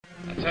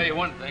I'll tell you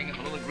one thing, if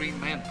a little green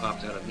man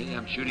pops out of me,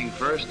 I'm shooting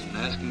first and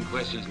asking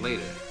questions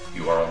later.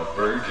 You are on the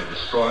verge of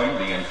destroying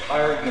the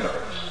entire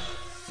universe.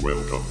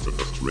 Welcome to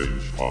the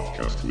Strange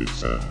Podcast with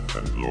Sam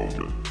and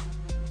Logan.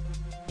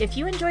 If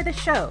you enjoy the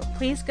show,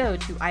 please go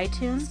to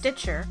iTunes,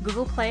 Stitcher,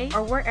 Google Play,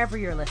 or wherever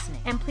you're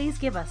listening, and please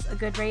give us a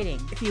good rating.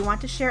 If you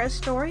want to share a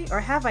story or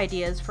have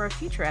ideas for a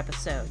future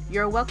episode,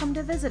 you're welcome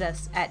to visit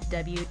us at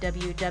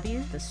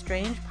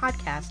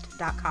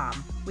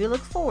www.thestrangepodcast.com. We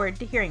look forward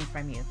to hearing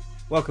from you.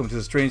 Welcome to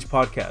the Strange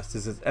Podcast.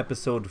 This is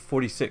episode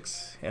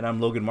 46, and I'm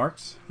Logan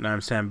Marks. And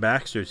I'm Sam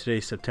Baxter.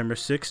 Today's September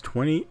 6,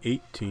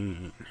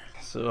 2018.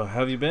 So, how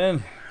have you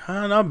been?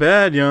 Not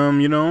bad,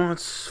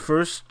 it's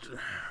first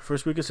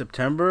week of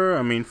September.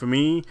 I mean, for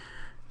me,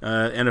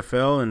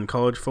 NFL and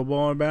college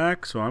football are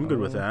back, so I'm good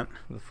with that.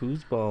 The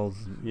foosballs.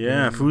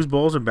 Yeah,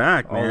 foosballs are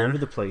back, man. All over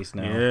the place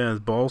now. Yeah,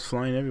 there's balls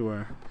flying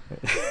everywhere.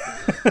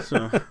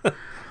 So, as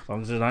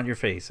long as they're not in your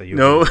face. Are you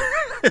no.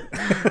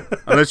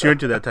 Unless you're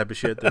into that type of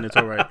shit, then it's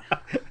all right.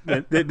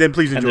 Then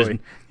please enjoy.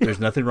 There's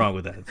nothing wrong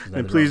with that.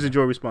 And please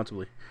enjoy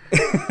responsibly.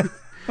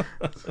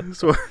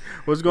 So,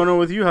 what's going on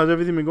with you? How's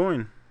everything been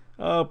going?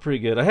 Oh, pretty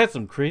good. I had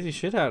some crazy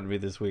shit happen to me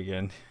this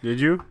weekend.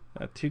 Did you?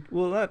 Not too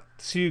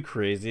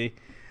crazy.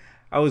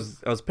 I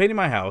was painting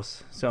my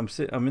house, so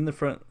I'm in the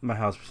front of my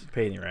house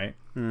painting, right?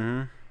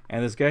 Mm-hmm.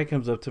 And this guy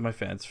comes up to my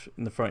fence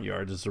in the front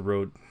yard. There's a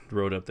road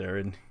up there,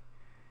 and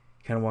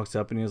he kind of walks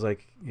up and he's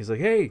like,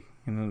 hey,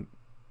 and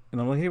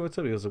I'm like, hey, what's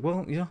up? He goes,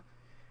 well,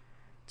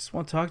 just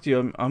want to talk to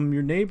you. I'm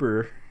your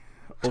neighbor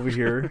over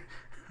here.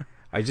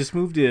 I just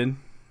moved in.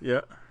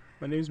 Yeah.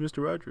 My name's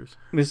Mr. Rogers.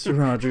 Mr.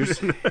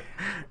 Rogers.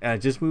 I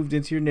just moved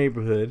into your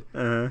neighborhood.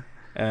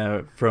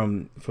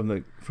 From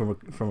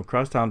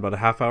across town, about a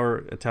half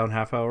hour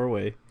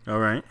away. All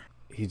right.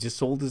 He just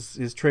sold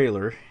his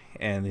trailer,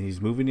 and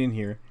he's moving in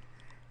here.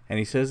 And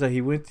he says that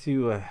he went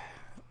to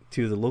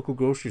the local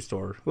grocery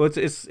store. Well,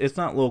 it's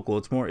not local.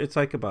 It's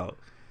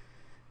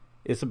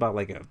about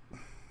like a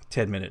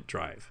 10-minute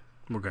drive.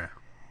 Okay.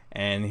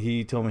 And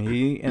he told me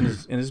he and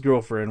his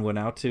girlfriend went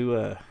out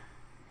to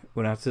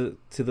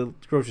the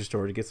grocery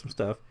store to get some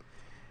stuff.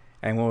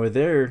 And when we were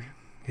there,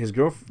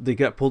 they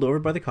got pulled over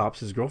by the cops.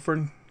 His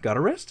girlfriend got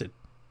arrested.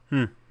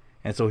 And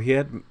so he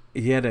had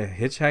a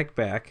hitchhike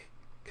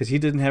because he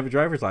didn't have a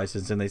driver's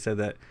license, and they said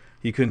that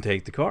he couldn't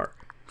take the car.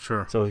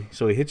 Sure. So he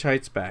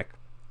hitchhikes back.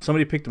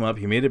 Somebody picked him up.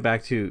 He made it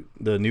back to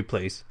the new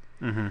place.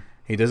 Mm-hmm.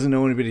 He doesn't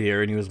know anybody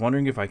here, and he was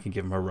wondering if I could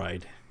give him a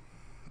ride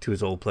to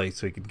his old place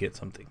so he could get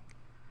something.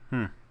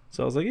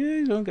 So I was like,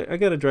 yeah, I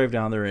got to drive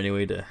down there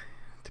anyway to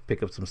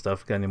pick up some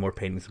stuff. Got any more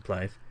painting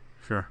supplies?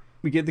 Sure.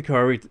 We get the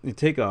car. We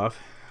take off.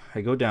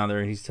 I go down there,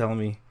 and he's telling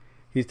me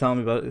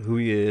about who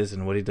he is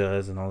and what he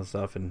does and all this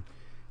stuff and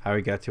how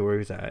he got to where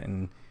he's at.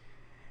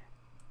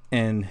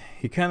 And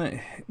he kind of,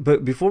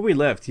 but before we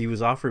left, he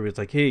was offering. It's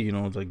like, hey,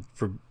 like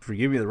for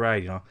give me the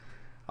ride,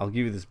 I'll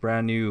give you this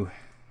brand new.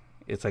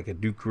 It's like a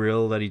Duke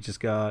grill that he just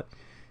got.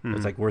 Mm-hmm.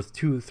 It's like worth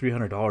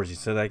 $200-$300. He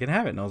said I can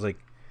have it, and I was like,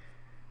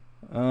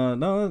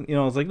 no,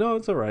 I was like, no,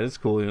 it's all right, it's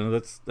cool.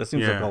 That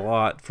seems like a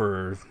lot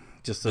for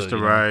just a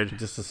ride,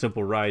 just a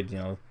simple ride.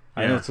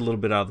 I know it's a little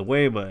bit out of the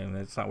way, but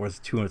it's not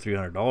worth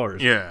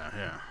 $200-$300.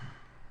 Yeah.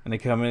 And they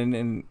come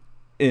in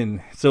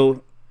and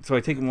so I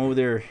take him over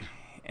there,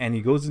 and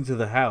he goes into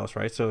the house,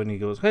 right? So and he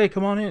goes, hey,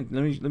 come on in.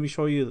 Let me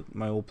show you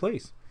my old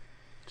place.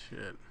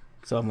 Shit.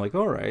 So I'm like,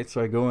 all right.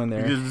 So I go in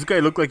there. Does this guy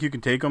look like you can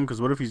take him? Because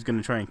what if he's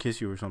gonna try and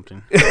kiss you or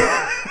something?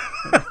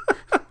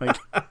 like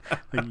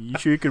you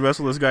sure you could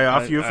wrestle this guy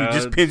off you if he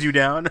just pins you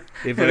down?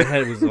 If my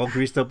head was all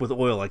greased up with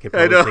oil, I could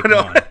probably take him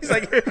on.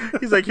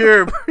 He's like,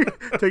 here,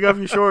 take off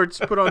your shorts,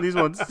 put on these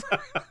ones,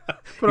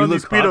 put on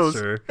these Speedos. Hot,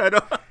 sir. I know.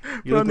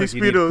 You look like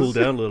you need to cool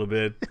down a little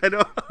bit. I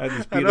know. I have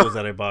these Speedos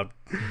that I bought.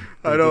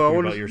 I know. I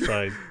want about your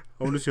side.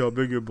 I want to see how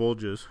big your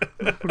bulge is.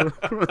 Put on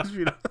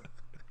Speedos.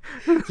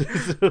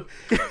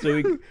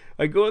 So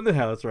I go in the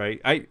house,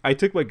 right? I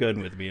took my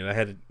gun with me, and I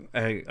have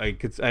a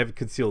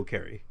concealed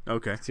carry.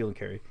 Okay. Concealed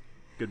carry.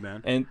 Good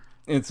man.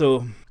 And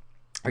so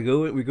we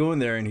go in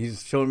there, and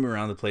he's showing me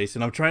around the place,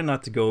 and I'm trying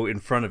not to go in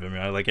front of him.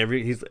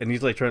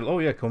 He's like trying, oh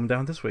yeah, come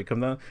down this way,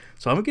 come down.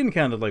 So I'm getting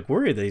kind of like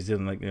worried that he's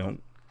in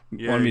wanting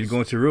me to go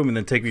into a room and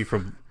then take me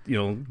from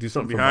do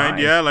something behind. From behind.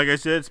 Yeah, like I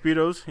said,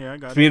 Speedos. Yeah, I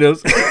got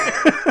Speedos.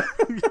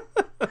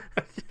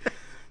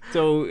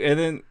 So and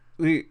then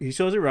he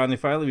shows it around, and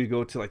finally we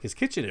go to like his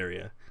kitchen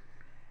area,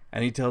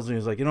 and he tells me,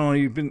 he's like,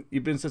 you've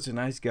been such a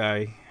nice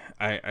guy.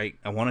 I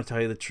want to tell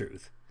you the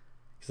truth.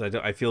 Because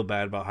I feel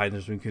bad about hiding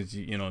this because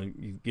you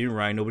give me a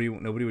ride. Nobody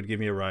would give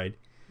me a ride.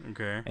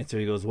 Okay. And so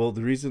he goes, well,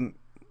 the reason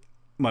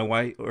my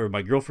wife or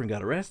my girlfriend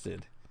got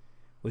arrested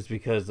was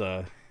because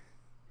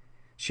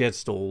she had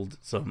stole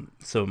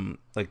some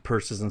like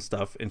purses and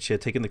stuff, and she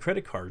had taken the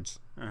credit cards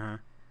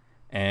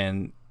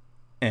and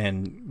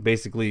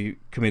basically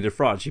committed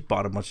fraud. She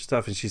bought a bunch of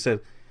stuff, and she said,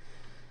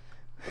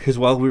 because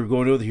while we were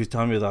going over there, he was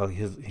telling me that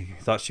he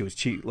thought she was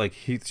cheating. Like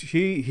he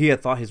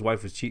had thought his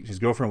wife was cheating, his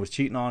girlfriend was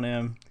cheating on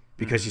him.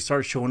 Because she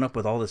started showing up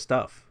with all this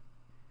stuff.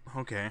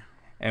 Okay.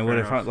 And when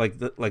I found like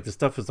the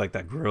stuff was like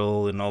that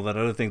grill and all that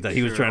other thing that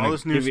he was trying all to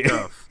this new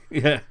stuff.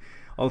 yeah,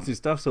 all this new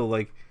stuff.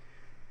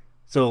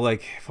 So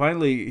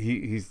finally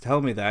he's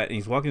telling me that, and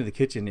he's walking to the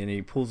kitchen, and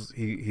he puts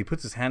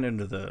his hand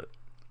under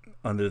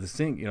the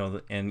sink,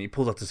 and he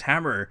pulls out this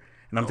hammer,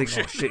 and I'm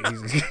thinking, shit,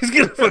 he's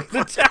gonna fucking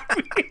attack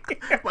me.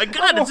 My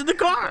gun, it's in the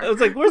car. I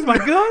was like, where's my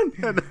gun?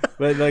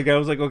 But like I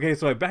was like, okay,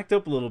 so I backed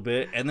up a little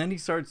bit, and then he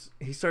starts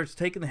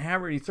taking the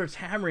hammer and he starts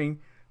hammering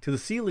to the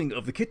ceiling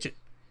of the kitchen.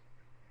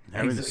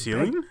 Hammering the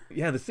ceiling?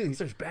 Yeah, the ceiling. He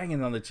starts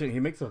banging on the ceiling. He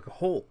makes like a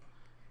hole.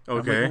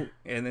 Okay. Like,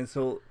 and then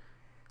so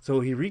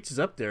he reaches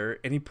up there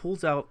and he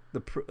pulls out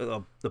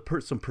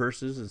some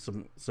purses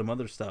and some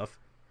other stuff.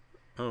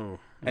 Oh. Okay.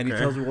 And he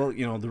tells me, well,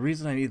 the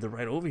reason I needed to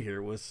ride over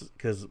here was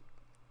because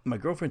my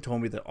girlfriend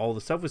told me that all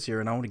the stuff was here,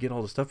 and I want to get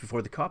all the stuff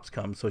before the cops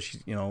come, so she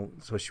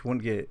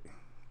won't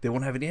they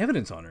won't have any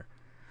evidence on her.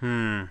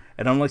 And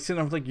I'm like sitting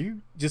there, I'm like,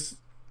 you just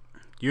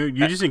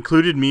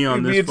included me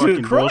on this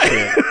fucking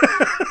bullshit.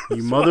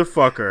 You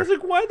motherfucker. I was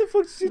like, why the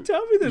fuck did you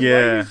tell me this? Yeah.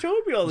 Why are you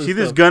showing me all this See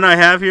stuff? this gun I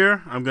have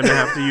here? I'm going to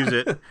have to use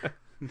it.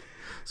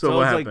 So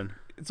what happened?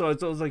 So I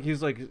was like, he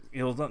was like,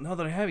 now that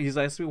I have it, he's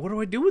asked me, what do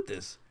I do with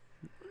this?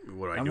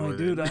 What do I I'm do like, with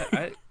dude,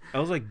 it? I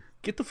was like,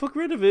 get the fuck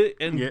rid of it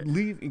and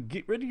leave and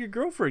get rid of your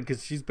girlfriend,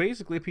 because she's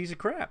basically a piece of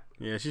crap.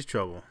 Yeah, she's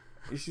trouble.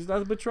 She's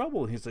nothing but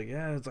trouble. And he's like,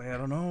 yeah. It's like, I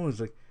don't know. It's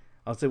like,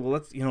 I'll say, well,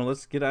 let's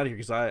get out of here,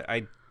 because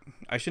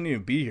I shouldn't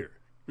even be here.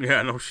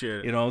 Yeah, no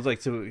shit. I was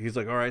like, so he's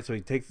like, all right. So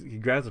he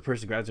grabs the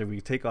purse, grabs it, we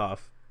take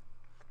off,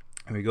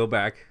 and we go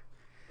back.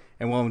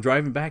 And while I'm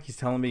driving back, he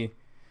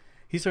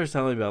starts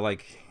telling me about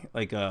like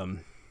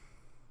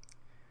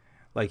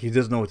he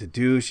doesn't know what to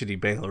do. Should he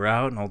bail her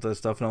out and all that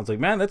stuff? And I was like,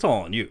 man, that's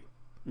all on you.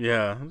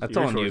 Yeah, that's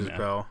all on you, man.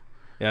 Pal.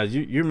 Yeah,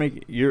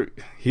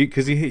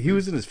 because he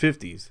was in his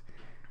 50s.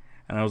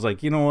 And I was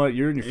like, you know what?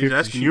 You're in your 50s. He's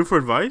asking you for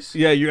advice?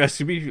 Yeah, you're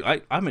asking me.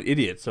 I'm an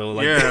idiot, so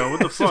like. Yeah, what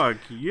the fuck?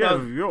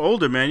 You're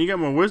older, man. You got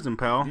more wisdom,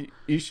 pal.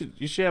 You should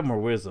have more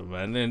wisdom,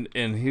 man.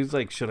 And he was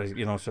like, should I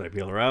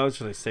bail her out?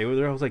 Should I stay with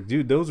her? I was like,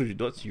 dude,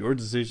 that's your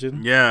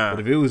decision. Yeah. But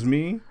if it was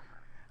me,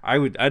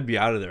 I'd be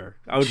out of there.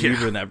 I'd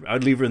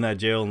leave her in that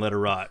jail and let her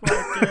rot.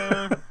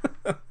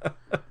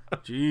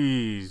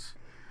 Jeez.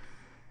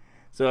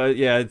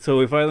 So so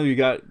we finally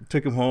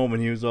took him home,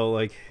 and he was all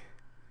like.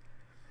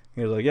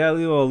 He was like, yeah,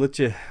 I'll let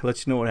you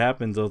know what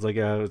happens. I was like,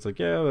 yeah,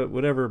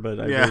 whatever, but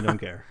I really don't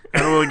care. I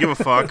don't really give a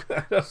fuck.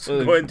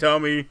 So go ahead and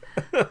tell me.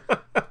 I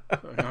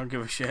don't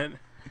give a shit.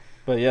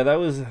 But yeah, that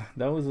was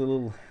a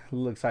little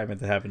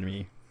excitement that happened to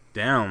me.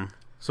 Damn.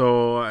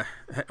 So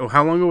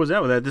how long ago was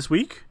that? Was that this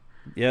week?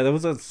 Yeah, that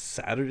was on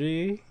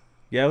Saturday.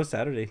 Yeah, it was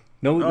Saturday.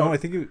 No, I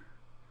think it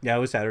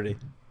was Saturday.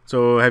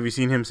 So have you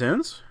seen him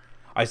since?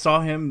 I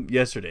saw him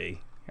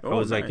yesterday. I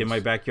was nice. like in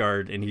my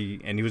backyard, and he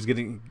was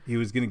gonna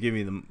give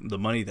me the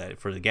money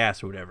for the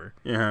gas or whatever.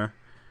 Yeah.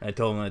 I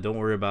told him, don't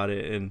worry about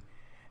it, and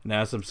I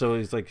asked him. So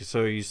he's like,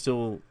 so you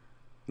still,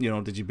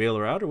 did you bail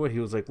her out or what? He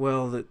was like,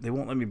 well, they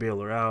won't let me bail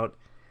her out,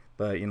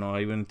 but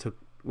I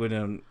went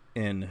in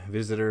and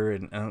visit her,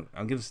 and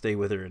I'm gonna stay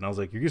with her. And I was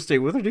like, you're gonna stay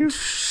with her, dude?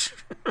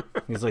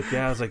 He's like,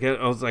 yeah. I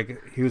was like,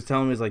 he was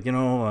telling me, he's like,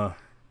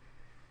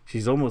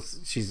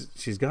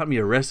 she's got me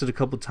arrested a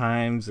couple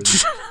times, and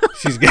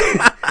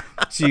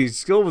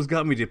she almost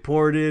got me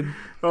deported.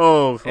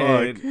 Oh,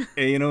 fuck.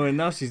 And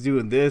now she's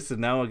doing this, and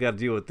now I got to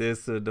deal with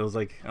this. And I was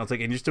like, and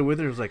you're still with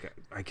her? I was like,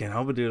 I can't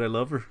help it, dude. I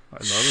love her.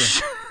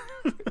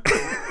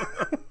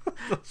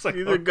 Like,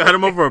 either got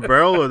him over a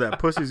barrel or that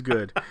pussy's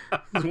good.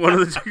 It's one of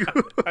the two.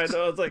 I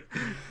know. It's like,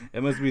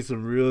 it must be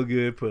some real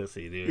good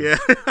pussy, dude. Yeah,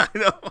 I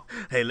know.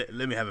 Hey,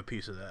 let me have a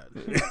piece of that.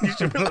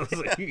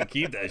 You can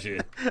keep that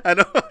shit. I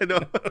know.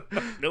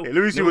 Nope, hey,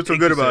 let me see what's so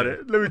good about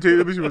it. Let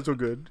me see what's so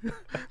good.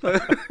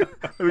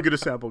 Let me get a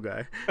sample,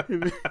 guy.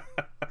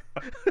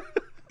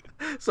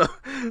 So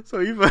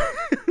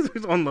he's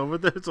in love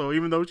with her. So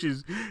even though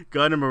she's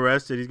got him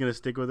arrested, he's gonna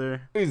stick with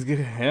her. He's good.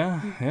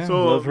 Yeah.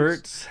 So love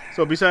hurts.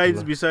 So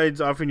besides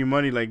offering you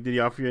money, like, did he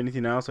offer you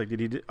anything else? Like, did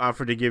he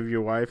offer to give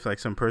your wife like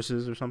some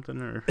purses or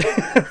something? Or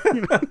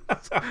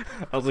I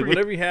was like,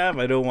 whatever you have,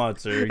 I don't want,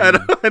 sir. I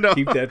know.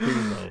 Keep that for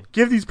yourself.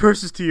 Give these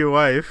purses to your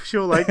wife.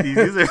 She'll like these.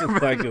 These are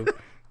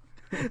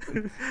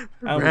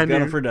I almost got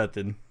them for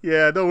nothing.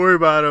 Yeah, don't worry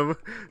about them.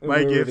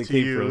 My gift to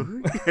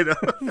you.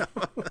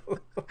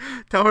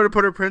 Tell her to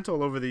put her print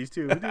all over these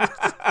too.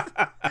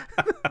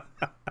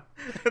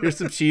 Here's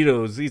some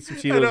Cheetos. Eat some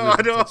Cheetos.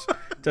 I know.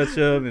 Touch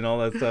them and all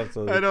that stuff.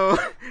 So I know.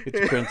 Get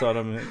your prints on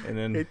them, and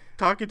then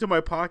talk into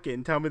my pocket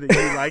and tell me that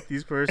you like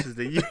these purses.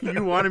 That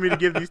you wanted me to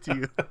give these to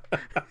you.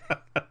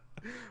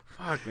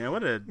 Fuck, man.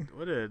 What a.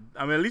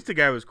 I mean, at least the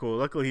guy was cool.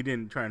 Luckily, he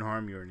didn't try and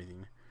harm you or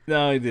anything.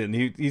 No, he didn't.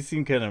 He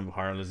seemed kind of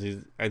harmless.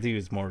 I think he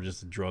was more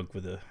just a drunk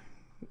with a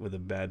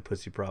bad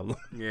pussy problem.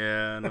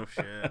 Yeah, no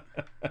shit.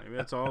 Maybe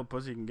that's all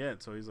pussy can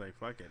get. So he's like,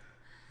 fuck it.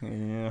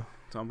 Yeah.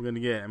 That's all I'm gonna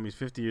get. I mean, he's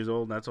 50 years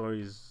old. And that's all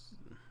he's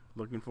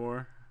looking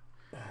for.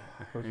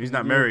 And he's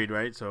not married,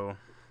 right? So.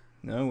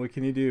 No. What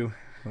can you do?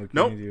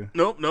 Nope.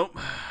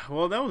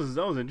 Well, that was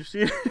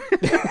interesting.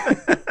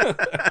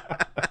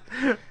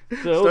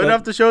 So Starting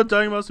off the show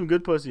talking about some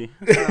good pussy.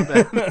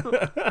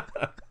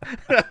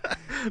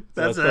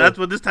 That's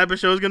what this type of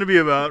show is going to be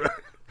about.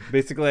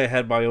 Basically, I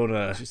had my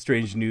own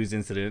strange news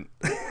incident.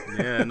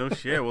 Yeah, no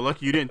shit. Well,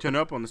 lucky you didn't turn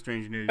up on the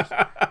strange news.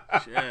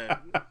 Shit.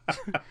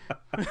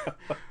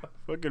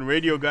 Fucking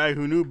radio guy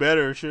who knew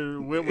better should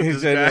have went with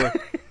this guy.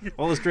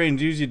 All the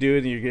strange news you do,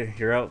 and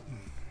you're out.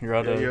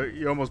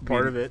 You're almost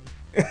part of it.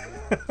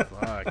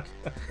 Fuck.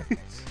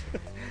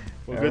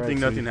 Well, good thing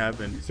nothing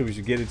happened. So we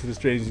should get into the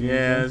strange news.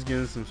 Yeah, let's get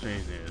into some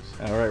strange news.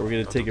 All right, we're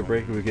gonna take a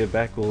break. When we get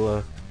back,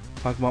 we'll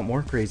talk about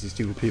more crazy,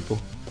 stupid people.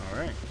 All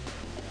right.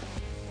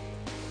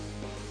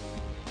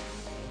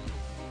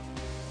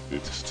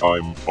 It's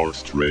time for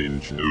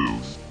strange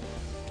news.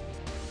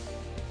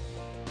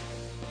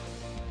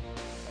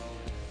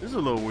 This is a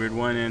little weird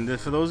one, and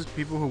for those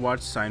people who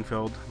watch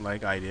Seinfeld,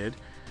 like I did,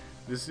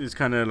 this is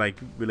kind of like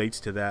relates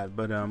to that.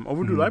 But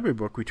Overdue Library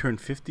book returned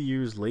 50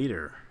 years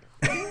later.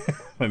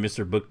 By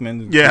Mr.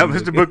 Bookman. Yeah,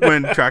 Mr.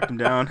 Bookman tracked him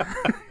down.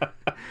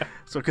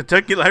 So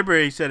Kentucky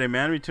Library said a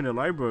man returned a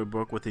library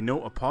book with a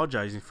note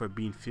apologizing for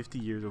being 50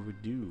 years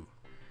overdue.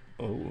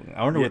 Oh,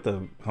 I wonder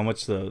how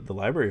much the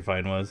library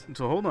fine was.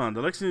 So hold on.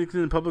 The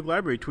Lexington Public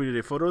Library tweeted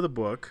a photo of the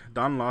book,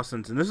 Don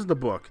Lawson's, and this is the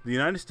book, The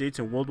United States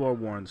in World War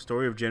I, the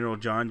story of General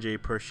John J.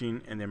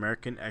 Pershing and the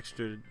American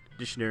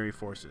Expeditionary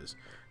Forces.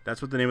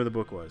 That's what the name of the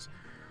book was.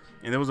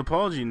 And there was an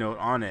apology note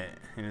on it,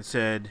 and it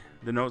said,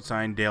 the note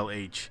signed Dale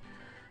H.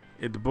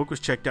 The book was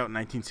checked out in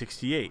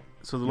 1968.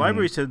 So the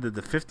library said that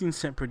the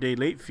 15-cent per day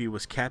late fee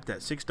was capped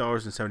at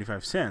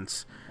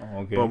 $6.75.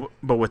 Oh, okay.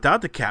 But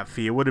without the cap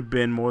fee, it would have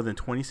been more than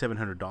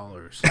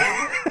 $2,700.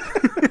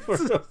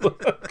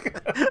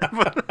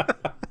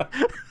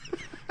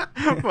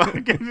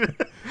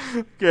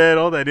 Get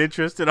all that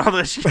interest and all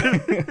that shit.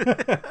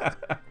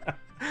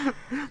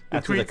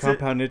 After the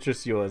compound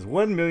interest, you was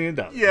 $1 million.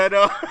 Yeah,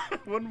 no,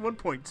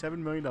 $1.7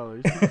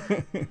 million.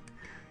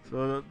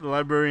 So the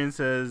librarian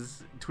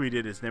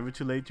tweeted, "It's never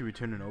too late to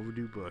return an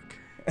overdue book."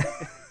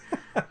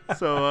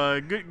 So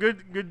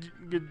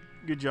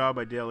good job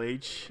by Dale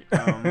H.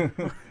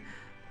 I'm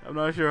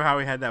not sure how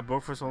he had that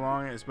book for so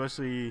long,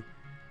 especially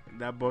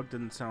that book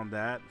didn't sound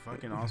that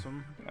fucking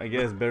awesome. I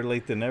guess better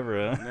late than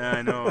never, huh? Yeah,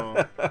 I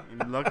know.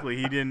 And luckily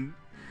he didn't.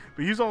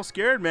 But he was all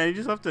scared, man. You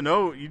just have to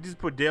know. You just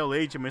put Dale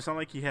H. I mean, it's not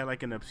like he had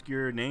like an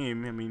obscure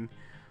name. I mean.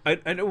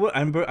 I know what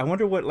I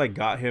wonder what like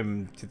got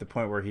him to the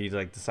point where he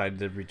like decided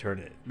to return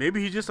it.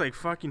 Maybe he just like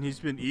fucking he's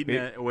been eating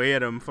away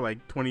at him for like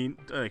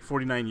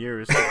 49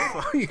 years.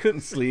 He couldn't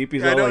sleep.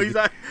 He's I all know, like, he's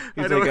like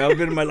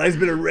my life's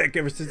been a wreck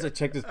ever since I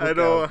checked this book I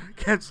know. out. I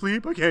can't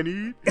sleep. I can't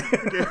eat.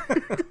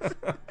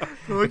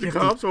 The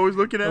cops always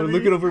looking at me.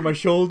 Looking over my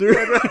shoulder.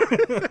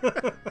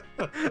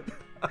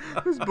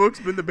 This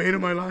book's been the bane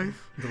of my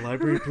life. The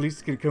library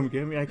police can come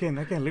get me. I can't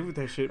live with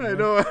that shit, man. I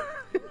know.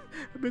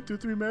 I've been through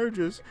 3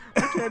 marriages.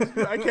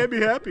 I can't be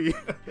happy.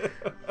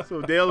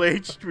 So Dale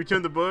H.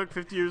 returned the book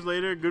 50 years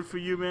later. Good for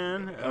you,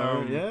 man.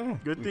 Yeah.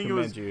 Good thing it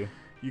was. You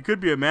could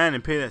be a man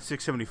and pay that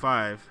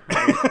 $6.75.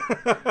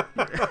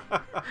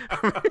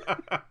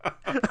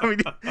 I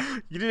mean,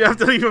 you didn't have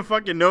to leave a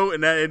fucking note,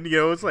 and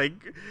it's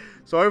like,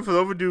 sorry for the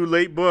overdue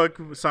late book,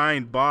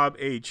 signed Bob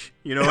H.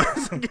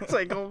 It's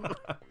like oh.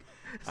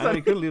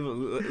 He could leave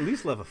at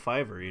least left a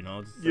 $5,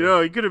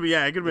 he could have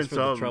it could have been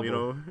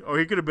some, or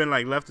he could have been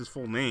like left his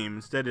full name.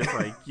 Instead, it's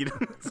like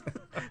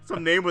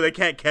some name where they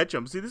can't catch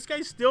him. See, this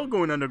guy's still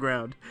going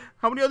underground.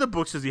 How many other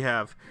books does he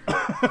have?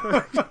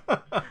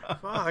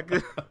 Fuck,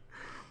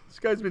 this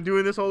guy's been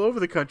doing this all over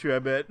the country. I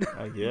bet.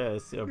 I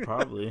guess, yeah,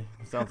 probably.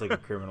 Sounds like a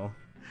criminal.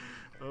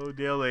 Oh,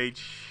 Dale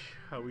H.,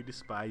 how we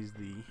despise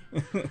thee.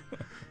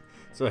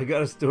 So I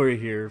got a story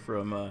here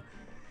from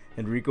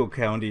Henrico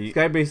County. This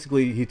guy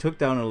basically, he took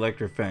down an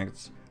electric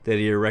fence that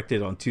he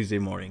erected on Tuesday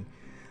morning.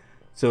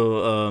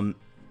 So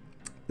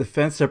the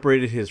fence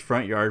separated his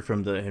front yard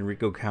from the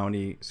Henrico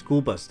County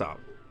school bus stop.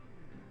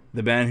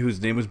 The man, whose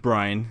name was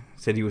Brian,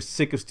 said he was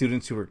sick of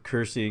students who were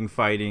cursing,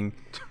 fighting,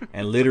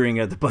 and littering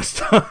at the bus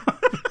stop.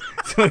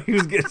 So he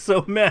was getting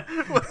so mad.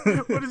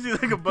 What is he,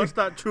 like a bus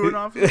stop truant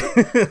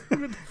officer?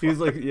 He was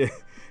like, yeah.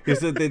 He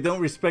said they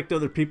don't respect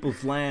other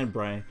people's land,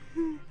 Brian.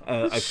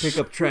 I pick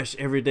up trash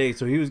every day.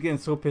 So he was getting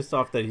so pissed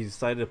off that he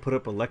decided to put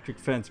up electric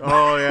fence.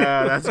 Oh,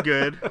 yeah, that's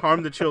good.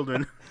 Harm the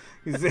children.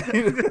 That's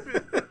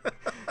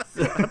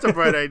a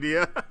bright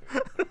idea.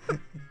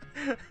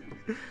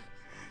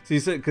 So he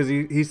said, because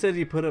he said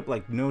he put up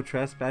like no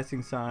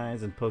trespassing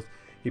signs and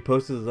he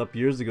posted it up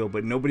years ago,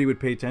 but nobody would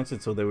pay attention,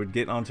 so they would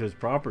get onto his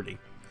property.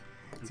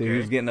 So he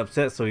was getting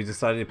upset, so he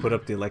decided to put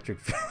up the electric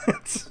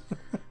fence.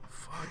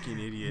 Fucking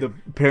idiot. The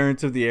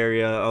parents of the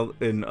area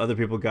and other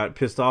people got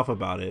pissed off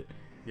about it.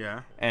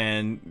 Yeah.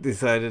 And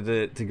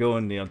decided to go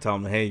and tell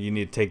them, hey, you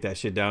need to take that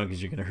shit down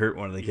because you're gonna hurt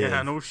one of the kids.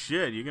 Yeah, no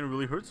shit. You're gonna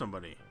really hurt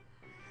somebody.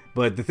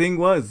 But the thing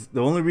was,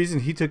 the only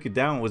reason he took it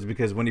down was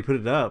because when he put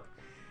it up,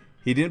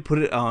 he didn't put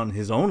it on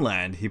his own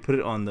land. He put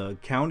it on the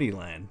county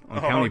land,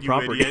 on county you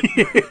property.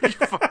 Idiot. You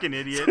fucking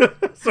idiot.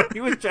 So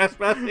he was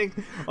trespassing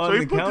on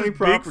the county property. So he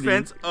put this big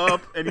fence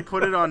up, and he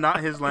put it on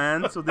not his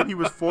land, so then he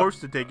was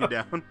forced to take it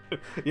down.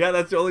 Yeah,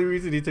 that's the only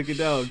reason he took it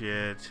down.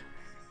 Shit.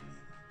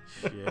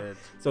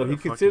 So he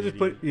considers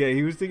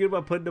he was thinking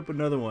about putting up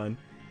another one.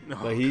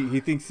 But he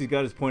thinks he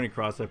got his point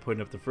across by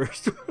putting up the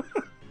first one.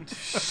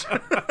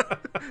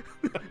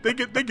 They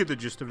get the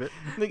gist of it.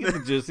 They get the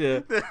gist, yeah.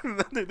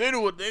 they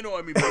know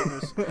I mean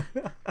business.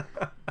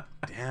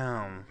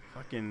 Damn.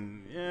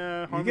 Fucking,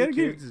 yeah, harming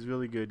kids is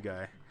really good,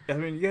 guy. I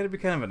mean, you gotta be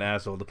kind of an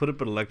asshole to put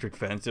up an electric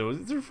fence.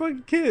 They're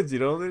fucking kids, you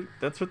know?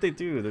 That's what they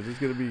do. They're just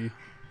gonna be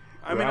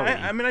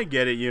I mean, I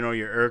get it, you know,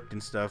 you're irked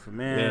and stuff, but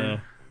man... Yeah.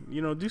 You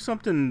know, do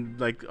something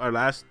like our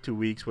last 2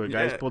 weeks where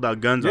guys pulled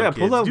out guns on kids.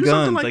 Yeah, pull out do guns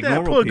something like that.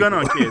 normal Pull a people. gun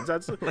on kids.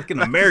 That's like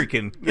an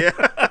American. Yeah.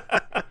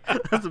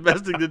 That's the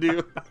best thing to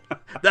do.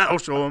 That'll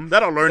show them.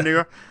 That'll learn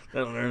you.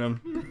 That'll learn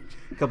them.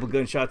 A couple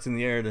gunshots in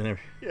the air, then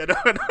no.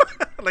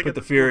 Like put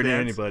the fear in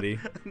anybody.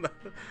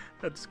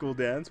 At the school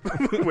dance,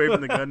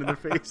 waving the gun in their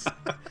face.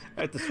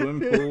 At the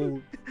swimming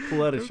pool,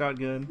 pull out a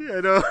shotgun. Yeah,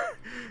 I know.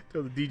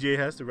 Till the DJ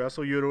has to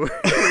wrestle you to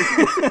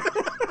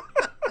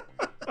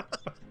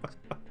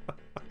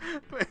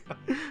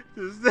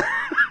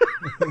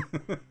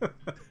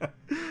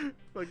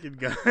fucking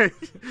guy.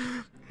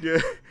 Yeah.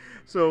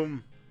 So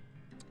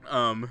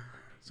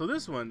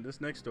this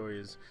next story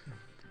is,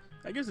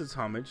 I guess it's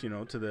homage, you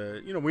know, to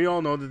the, you know, we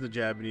all know that the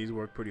Japanese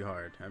work pretty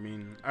hard. I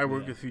mean, I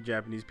work with a few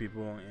Japanese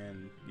people,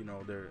 and you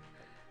know,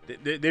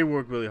 they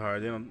work really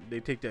hard. They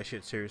take that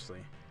shit seriously.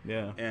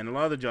 Yeah. And a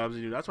lot of the jobs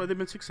they do, that's why they've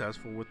been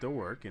successful with their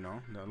work. You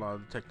know, a lot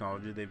of the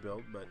technology they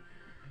built, but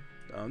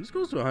this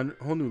goes to a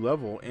whole new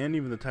level, and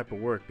even the type of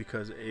work,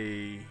 because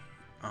a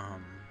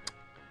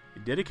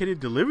dedicated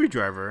delivery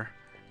driver,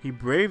 he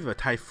braved a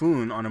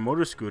typhoon on a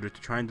motor scooter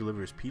to try and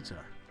deliver his pizza.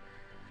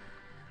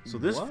 So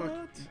this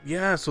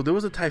so there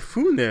was a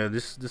typhoon there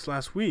this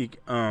last week,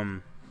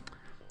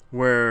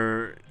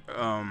 where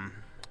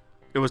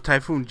it was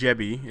Typhoon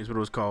Jebi is what it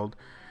was called,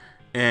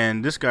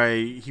 and this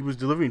guy, he was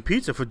delivering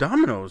pizza for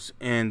Domino's,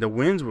 and the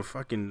winds were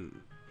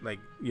fucking, like,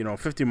 you know,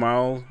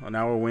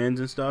 50-mile-an-hour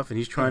winds and stuff, and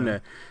he's trying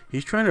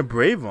to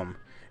brave them.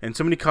 And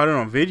somebody caught it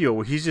on video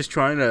where he's just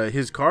trying to,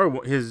 his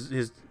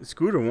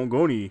scooter won't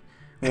go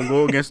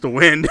against the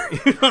wind.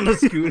 On the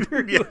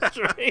scooter? Yeah. That's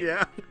right.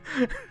 Yeah.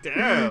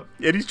 Damn.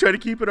 And he's trying to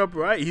keep it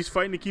upright. He's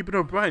fighting to keep it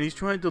upright, and he's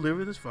trying to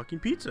deliver this fucking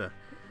pizza.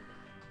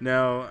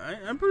 Now,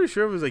 I'm pretty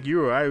sure if it was like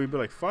you or I, we'd be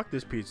like, fuck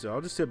this pizza. I'll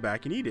just sit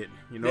back and eat it.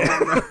 You know?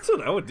 That's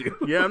what I would do.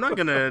 Yeah, I'm not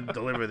going to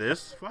deliver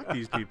this. Fuck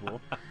these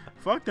people.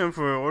 Fuck them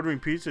for ordering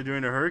pizza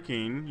during a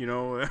hurricane, you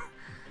know.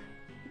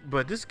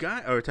 But this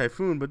guy, or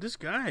typhoon,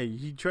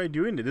 he tried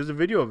doing it. There's a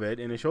video of it,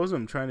 and it shows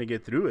him trying to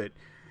get through it.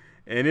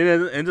 And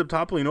it ends up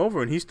toppling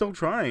over, and he's still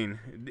trying.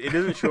 It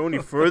doesn't show any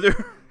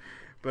further.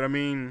 But, I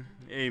mean,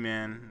 hey,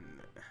 man.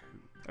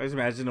 I just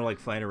imagine him, like,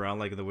 flying around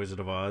like the Wizard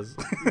of Oz.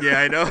 Yeah,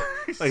 I know.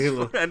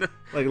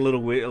 like a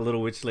little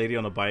witch lady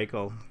on a bike.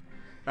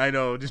 I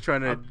know, just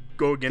trying to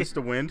go against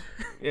the wind.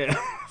 Yeah.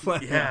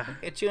 Yeah.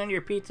 Get you on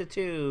your pizza,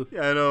 too.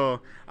 Yeah, I know.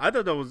 I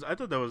thought that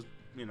was,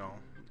 you know,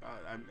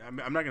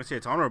 I'm not going to say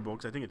it's honorable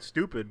because I think it's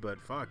stupid,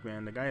 but fuck,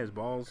 man, the guy has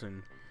balls,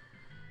 and,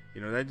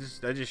 you know, that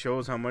just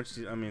shows how much,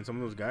 I mean, some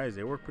of those guys,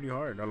 they work pretty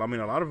hard. I mean,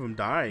 a lot of them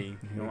die,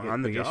 you know,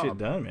 on the job. They get shit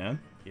done, man.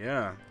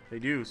 Yeah, they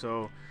do.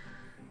 So,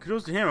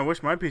 kudos to him. I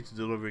wish my pizza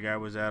delivery guy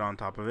was on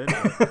top of it.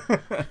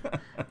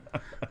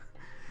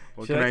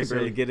 What Shit, can I I could say?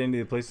 barely get into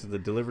the places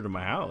that deliver to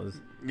my house.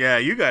 Yeah,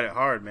 you got it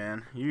hard,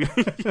 man. You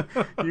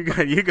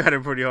got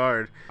it pretty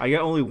hard. I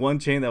got only one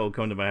chain that will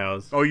come to my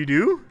house. Oh, you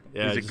do?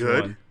 Yeah, is it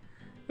good? One.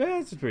 Yeah,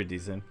 it's pretty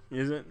decent.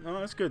 Is it? Oh,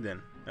 that's good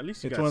then. At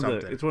least you it's got one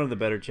something. It's one of the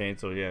better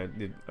chains. So yeah,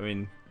 I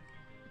mean.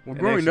 Well,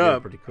 growing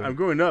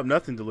up,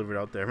 nothing delivered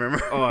out there.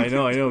 Remember? Oh, I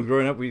know.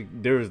 Growing up, you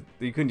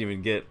couldn't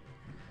even get.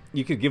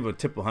 You could give a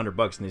tip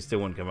 $100 and they still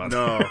wouldn't come out.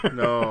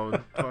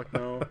 No, fuck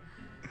no.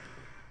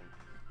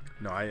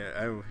 No,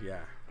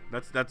 yeah.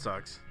 That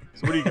sucks.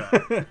 So what do you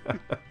got?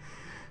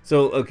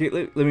 So okay,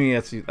 let me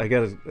ask you. I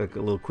got a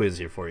little quiz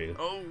here for you.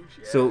 Oh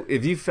shit. So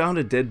if you found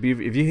a dead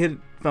beaver,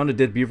 found a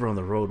dead beaver on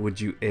the road,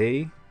 would you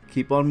A,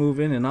 keep on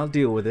moving and not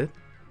deal with it?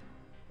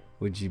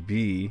 Would you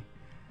B,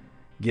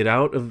 get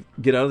out of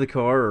the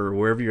car or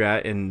wherever you're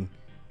at and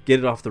get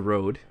it off the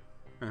road,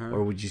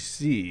 or would you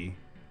C,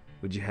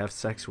 would you have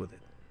sex with it?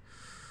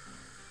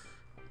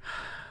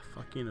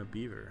 Fucking a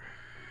beaver.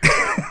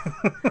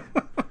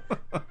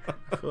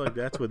 I feel like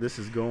that's where this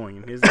is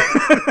going.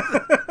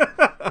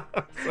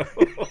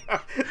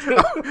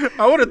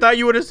 I would have thought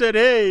you would have said,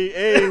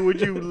 hey, would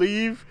you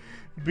leave?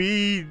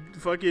 B,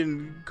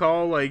 fucking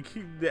call like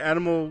the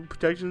animal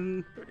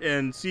protection,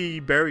 and C,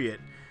 bury it.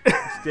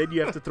 Instead,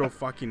 you have to throw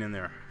fucking in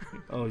there.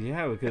 Oh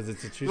yeah, because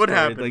it's a true what story.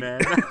 Happened,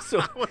 man?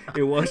 So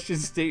a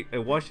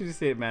Washington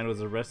State man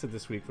was arrested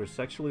this week for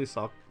sexually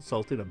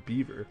assaulting a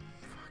beaver,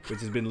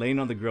 which has been laying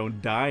on the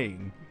ground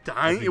dying.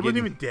 Dying? It wasn't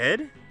even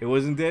dead? It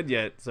wasn't dead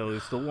yet, so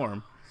it's still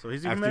warm. So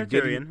he's a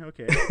humanitarian.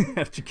 Okay.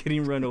 After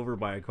getting run over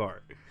by a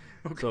car.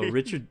 Okay. So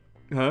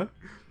Huh?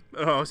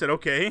 Oh, I said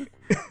okay.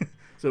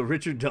 So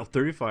Richard Delp,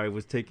 35,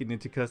 was taken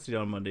into custody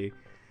on Monday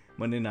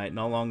night,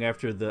 not long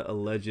after the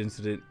alleged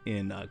incident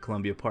in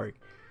Columbia Park.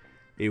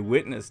 A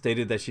witness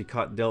stated that she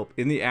caught Delp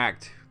in the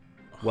act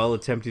while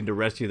attempting to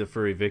rescue the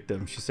furry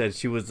victim. She said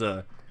she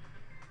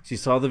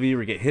saw the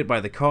beaver get hit by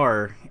the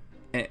car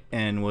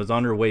and was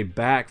on her way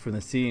back from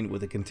the scene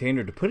with a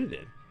container to put it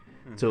in.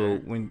 Mm-hmm. So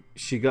when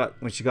she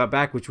got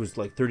back, which was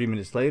like 30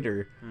 minutes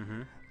later,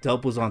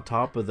 Delp was on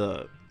top of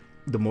the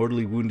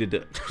mortally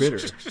wounded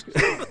critter.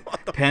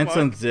 Pants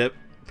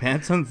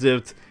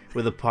unzipped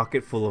with a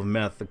pocket full of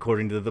meth,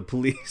 according to the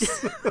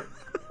police.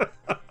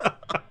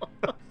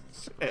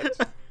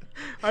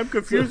 I'm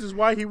confused as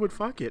why he would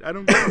fuck it. I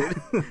don't get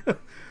it.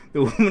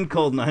 The woman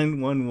called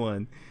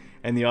 911,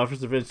 and the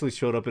officers eventually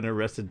showed up and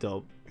arrested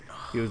Delp.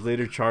 He was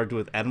later charged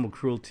with animal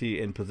cruelty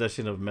and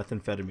possession of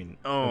methamphetamine.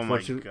 Oh my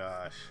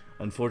gosh!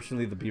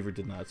 Unfortunately, the beaver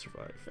did not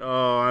survive.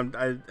 Oh,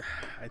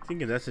 I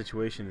think in that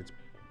situation, it's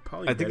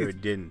probably better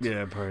it didn't.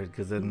 Yeah, probably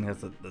because then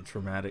that's a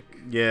traumatic.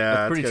 Yeah,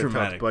 that's pretty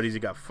traumatic. Buddies,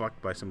 he got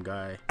fucked by some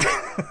guy.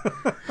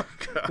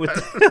 What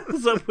the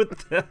hell's up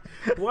with that?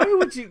 Why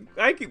would you?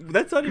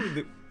 That's not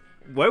even.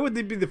 Why would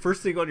they be the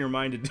first thing on your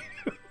mind to do?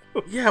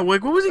 Yeah,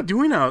 like what was he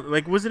doing out?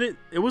 Like, wasn't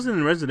it wasn't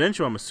in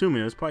residential? I'm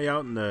assuming it was probably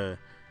out in the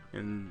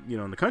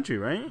country,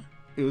 right?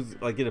 It was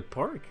like in a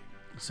park.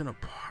 It's in a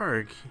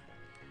park.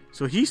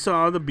 So he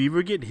saw the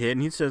beaver get hit,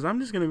 and he says, "I'm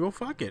just gonna go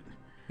fuck it."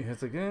 Yeah,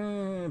 it's like,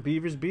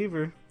 beaver's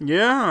beaver.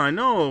 Yeah, I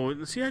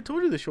know. See, I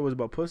told you the show was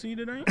about pussy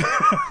tonight.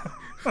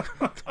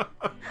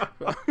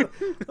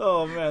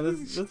 Oh man,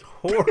 that's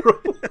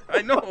horrible.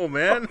 I know,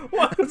 man.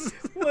 What?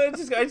 Well, I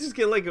just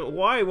get like,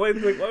 why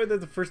would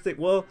that the first thing?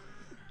 Well,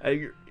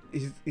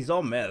 he's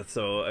all meth,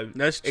 so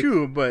that's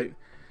true. But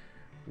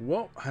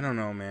well, I don't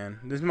know, man.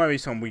 This might be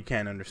something we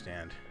can't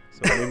understand.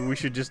 So maybe we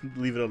should just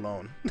leave it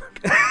alone.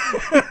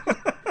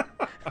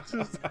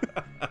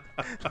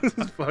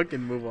 Just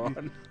fucking move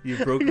on.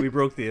 We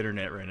broke the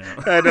internet right now.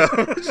 I know.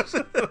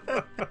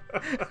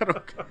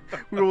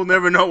 We will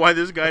never know why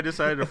this guy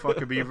decided to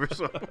fuck a beaver.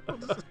 So,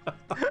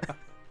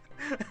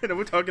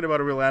 we're talking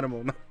about a real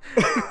animal.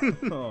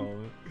 Oh,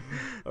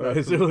 all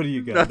right. So what do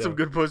you got? Not some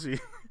good pussy.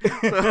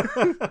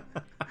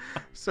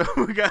 So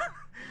we got.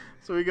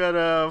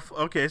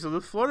 Okay. So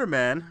the Florida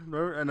man,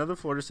 another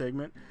Florida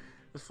segment.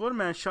 The Florida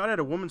man shot at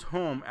a woman's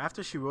home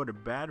after she wrote a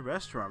bad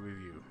restaurant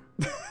review.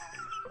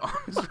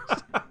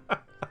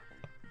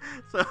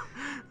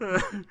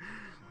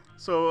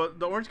 So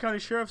the Orange County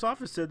Sheriff's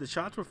Office said the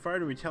shots were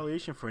fired in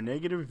retaliation for a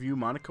negative review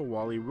Monica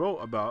Wally wrote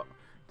about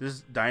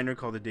this diner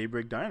called the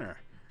Daybreak Diner.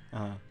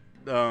 Uh-huh.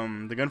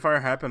 The gunfire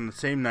happened the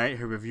same night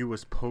her review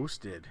was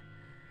posted.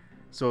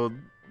 So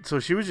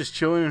she was just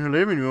chilling in her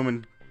living room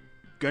and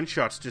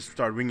gunshots just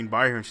started ringing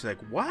by her, and she's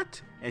like,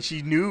 "What?" And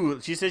she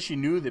said she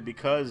knew that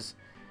because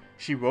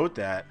she wrote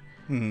that.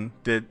 Mm-hmm.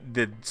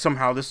 That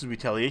somehow this is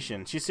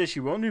retaliation. She says she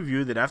wrote in a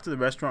review that after the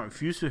restaurant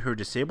refused her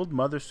disabled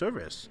mother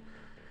service,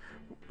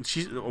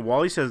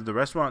 Wally says the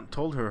restaurant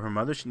told her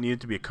mother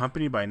needed to be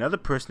accompanied by another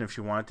person if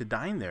she wanted to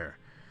dine there.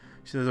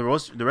 She says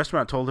the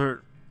restaurant told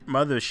her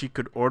mother she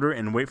could order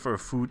and wait for her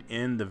food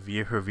in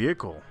her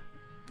vehicle.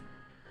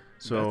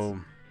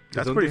 So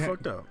that's pretty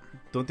fucked up.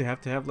 Don't they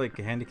have to have like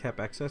handicap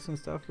access and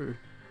stuff? Or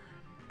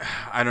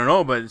I don't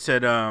know, but it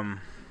said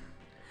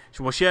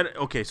she had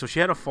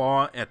a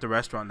fall at the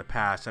restaurant in the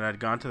past, and I'd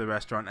gone to the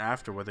restaurant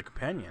after with a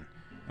companion.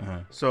 Uh-huh.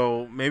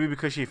 So maybe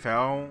because she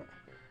fell,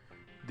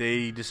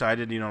 they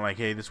decided,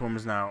 hey, this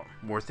woman's not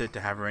worth it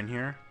to have her in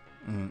here.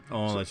 Mm-hmm.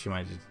 Oh, so, she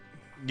might just.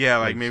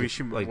 Yeah, maybe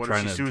she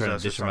trying to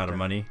dish them out of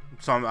money.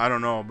 So I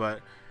don't know,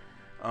 but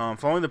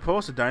following the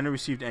post, the diner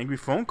received angry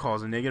phone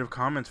calls and negative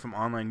comments from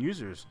online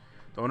users.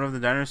 The owner of the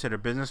diner said her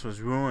business was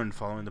ruined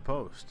following the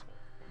post.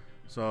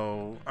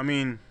 So I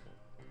mean.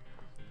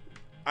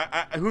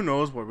 Who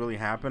knows what really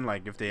happened?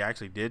 Like if they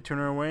actually did turn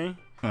her away,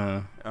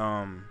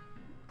 and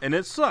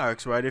it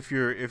sucks, right? If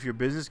your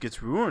business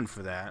gets ruined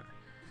for that,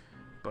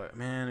 but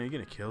man, are you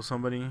gonna kill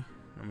somebody?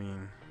 I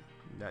mean,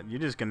 you're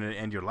just gonna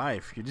end your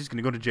life. You're just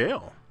gonna go to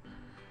jail.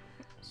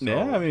 So,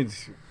 yeah, I mean,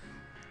 is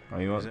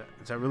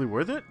that really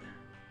worth it?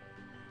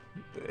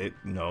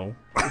 No.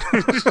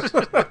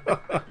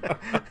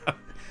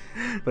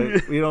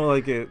 But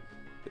like it.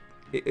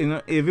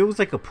 If it was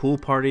like a pool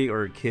party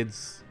or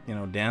kids.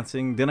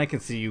 Dancing, then I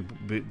can see you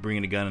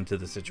bringing a gun into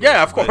the situation.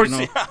 Yeah, of course.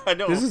 But, yeah, I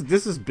know.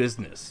 This is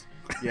business.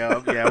 Yeah,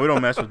 we don't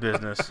mess with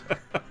business.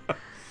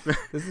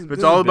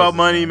 It's all about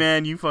money,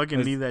 man. You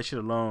fucking leave that shit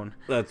alone.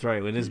 That's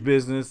right. When it's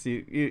business,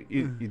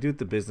 you do it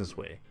the business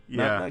way.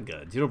 Yeah, not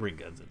guns. You don't bring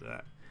guns into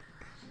that.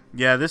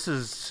 Yeah, this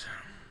is.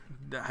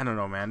 I don't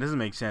know, man. This doesn't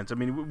make sense. I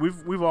mean,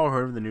 we've all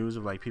heard of the news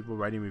of like people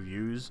writing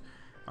reviews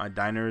on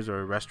diners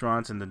or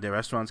restaurants, and the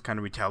restaurants kind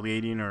of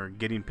retaliating or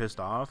getting pissed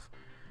off.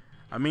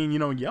 I mean,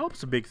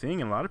 Yelp's a big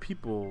thing, and a lot of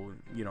people,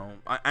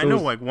 I know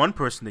like one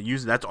person that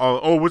uses that's all.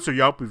 Oh, what's a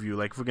Yelp review?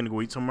 Like, if we're gonna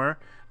go eat somewhere,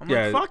 I'm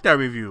like, fuck that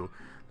review.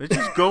 Let's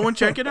just go and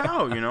check it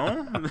out,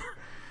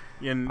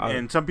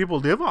 and some people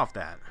live off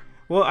that.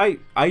 Well,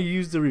 I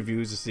use the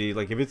reviews to see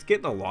like if it's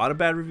getting a lot of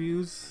bad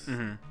reviews.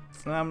 Mm-hmm.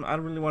 I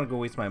don't really want to go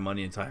waste my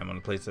money and time on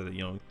a place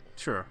that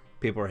Sure.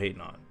 people are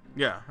hating on.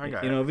 Yeah, I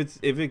got it.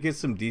 If it gets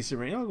some decent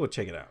rating, I'll go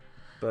check it out.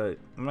 But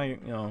I'm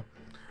not,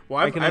 Well,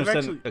 I can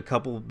understand actually, a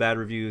couple bad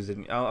reviews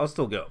and I'll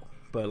still go.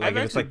 But like I've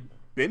if it's actually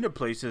like been to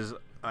places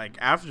like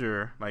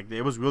after, like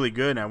it was really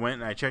good, and I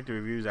went and I checked the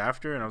reviews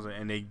after, and I was like,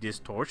 and they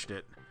just torched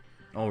it.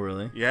 oh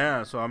really?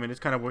 Yeah, so I mean, it's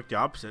kind of worked the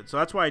opposite. So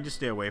that's why I just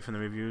stay away from the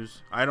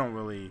reviews. I don't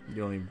really. You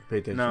don't even pay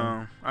attention.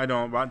 No, I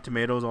don't. Rotten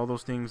Tomatoes, all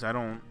those things. I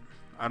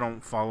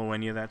don't follow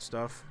any of that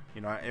stuff.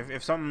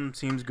 If something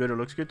seems good or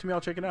looks good to me,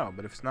 I'll check it out.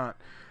 But if it's not,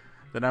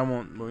 then I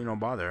won't.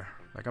 Bother.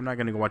 Like I'm not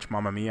gonna go watch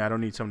Mamma Mia. I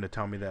don't need someone to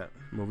tell me that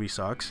movie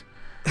sucks.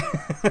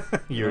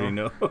 You already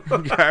know.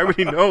 Yeah, I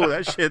already know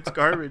that shit's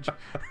garbage.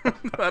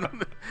 I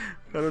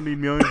don't need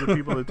millions of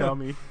people to tell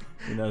me.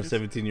 You're not a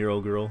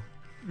 17-year-old girl.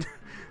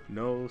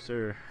 No,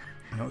 sir.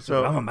 No,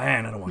 so I'm a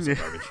man. I don't want some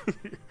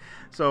garbage.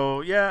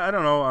 So yeah, I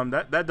don't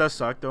know. That does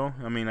suck though.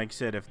 I mean, like you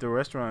said, if the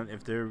restaurant,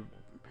 if their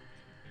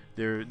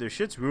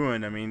shit's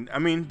ruined, I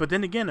mean, but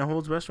then again, it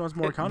holds restaurants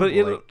more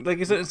accountable. But like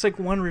I said, it's like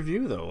one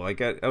review though.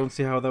 Like I don't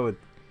see how that would.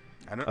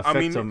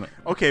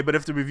 Okay, but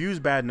if the review's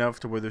bad enough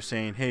to where they're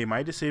saying, "Hey,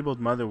 my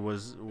disabled mother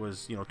was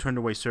turned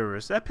away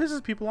service," that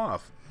pisses people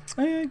off.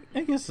 I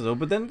guess so,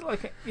 but then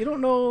like you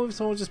don't know if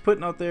someone's just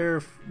putting out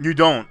there. You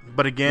don't,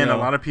 but again, a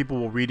lot of people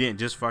will read it and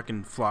just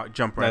fucking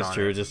jump right on. That's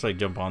true. It. Just like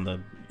jump on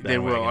the. They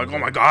will like, "Oh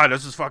my god,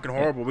 this is fucking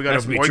horrible. We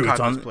gotta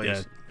boycott this place."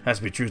 Yeah, has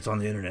to be truths on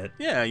the internet.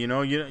 Yeah, you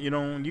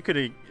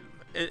could.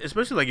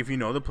 Especially like if you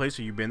know the place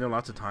or you've been there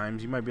lots of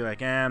times, you might be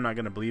like, I'm not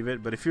gonna believe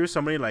it. But if you're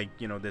somebody like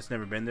that's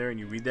never been there and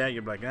you read that,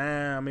 you're like,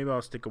 maybe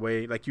I'll stick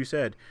away. Like you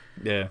said,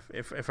 yeah.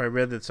 If I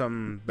read that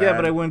something bad, yeah,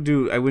 but I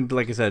wouldn't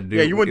like I said,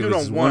 you wouldn't do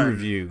it on one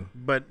review.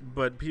 But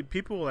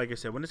people, like I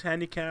said, when it's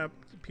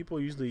handicapped, people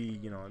usually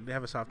they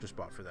have a softer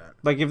spot for that.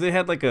 Like if they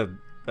had like a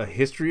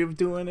history of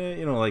doing it,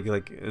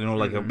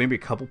 maybe a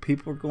couple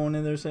people were going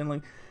in there saying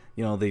like,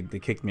 they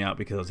kicked me out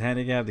because I was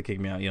handicapped. They kicked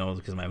me out,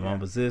 because my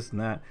mom was this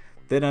and that.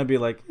 Then I'd be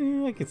like,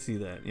 I can see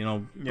that, Yeah.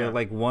 But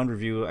like one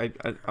review,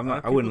 I'm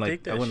not. I wouldn't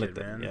like that.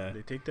 Man. Yeah.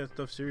 They take that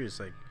stuff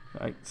serious.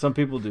 Like some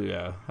people do.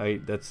 Yeah.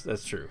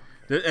 That's true.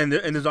 And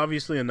there's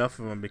obviously enough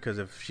of them because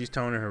if she's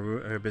telling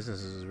her business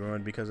is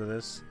ruined because of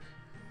this,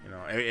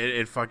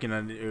 it fucking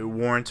it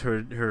warrants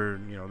her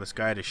this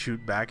guy to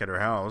shoot back at her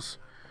house.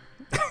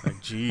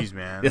 Like, jeez,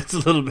 man. That's a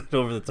little bit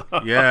over the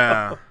top.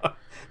 Yeah.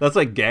 That's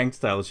like gang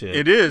style shit.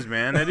 It is,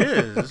 man. It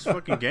is. It's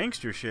fucking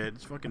gangster shit.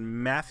 It's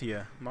fucking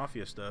mafia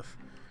stuff.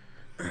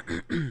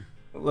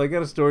 Well, I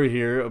got a story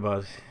here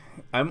about.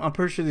 I'm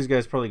pretty sure these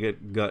guys probably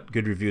got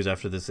good reviews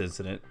after this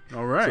incident.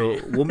 All right.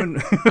 So,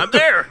 woman. I'm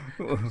there.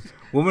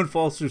 Woman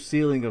falls through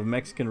ceiling of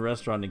Mexican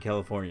restaurant in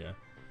California.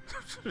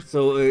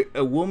 So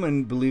a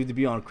woman believed to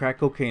be on crack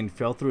cocaine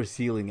fell through a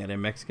ceiling at a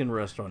Mexican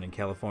restaurant in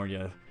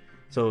California.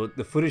 So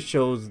the footage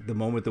shows the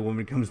moment the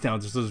woman comes down.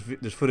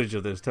 There's footage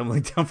of this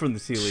tumbling down from the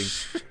ceiling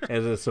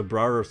at a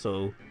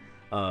Sabroso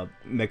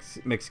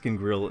Mexican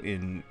grill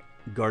in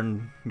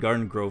Garden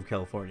Grove,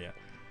 California.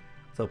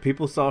 So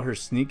people saw her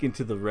sneak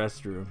into the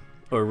restroom,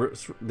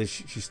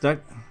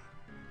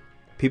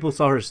 People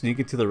saw her sneak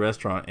into the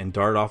restaurant and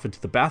dart off into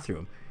the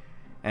bathroom,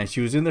 and she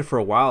was in there for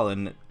a while.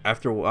 And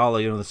after a while,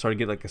 they started to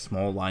get like a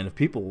small line of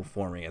people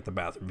forming at the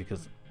bathroom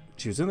because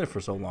she was in there for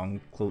so long.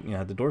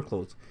 Had the door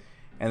closed,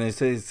 and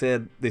they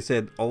said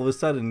all of a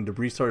sudden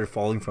debris started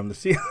falling from the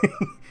ceiling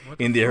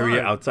in the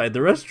area outside the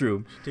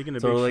restroom. She's taking a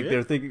so big like shit?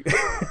 they're thinking,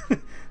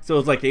 so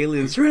it's like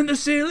aliens are in the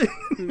ceiling.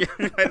 Yeah,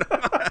 I know.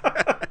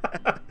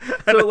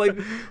 So like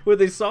when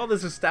they saw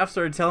this, the staff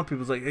started telling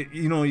people, like, hey,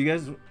 you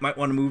guys might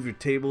want to move your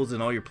tables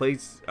and all your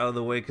plates out of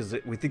the way because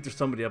we think there's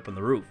somebody up on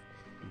the roof,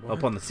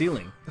 up on the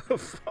ceiling.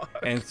 Fuck.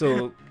 And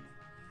so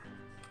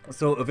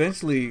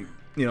eventually,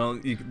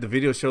 the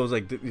video shows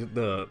like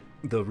the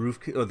roof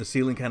or the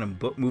ceiling kind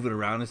of moving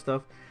around and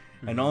stuff.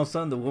 And all of a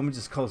sudden, the woman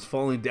just comes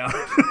falling down,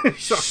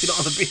 shocking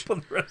all the people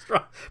in the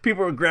restaurant.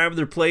 People are grabbing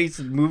their plates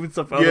and moving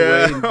stuff out of the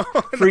way and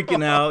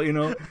freaking out,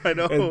 I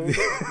know. And,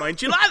 my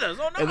enchiladas,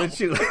 oh no. And then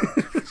she God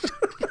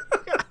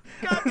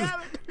damn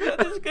it.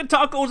 There's good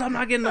tacos, I'm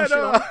not getting no shit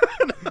on.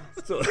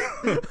 So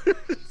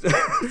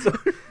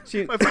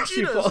she, my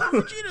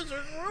fajitas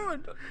are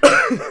ruined.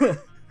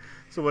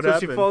 So what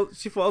happened?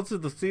 She falls to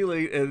the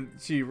ceiling and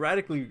she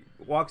radically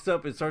walks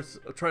up and starts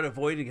trying to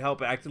avoid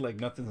help, acting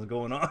like nothing's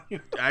going on.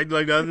 Act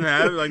like nothing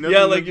happened, like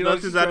nothing,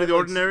 nothing's out of the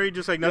ordinary,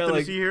 just like nothing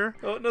to see here.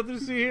 Oh, nothing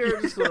to see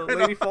here. Just a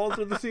lady falls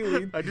to the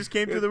ceiling. I just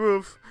came through the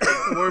roof.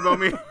 Don't worry about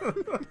me.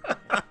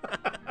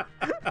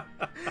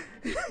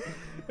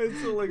 And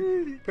so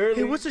apparently,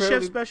 hey, what's the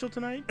chef special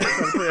tonight?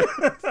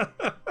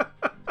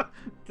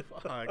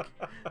 Fuck.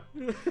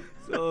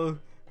 So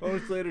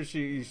moments later,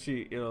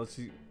 she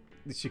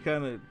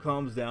kind of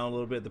calms down a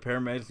little bit. The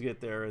paramedics get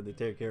there and they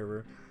take care of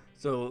her.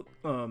 So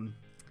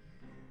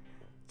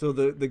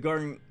the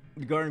Garden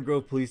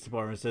Grove Police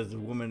Department says the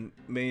woman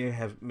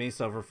may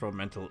suffer from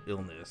mental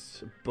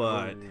illness,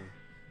 but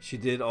she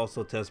did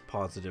also test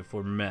positive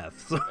for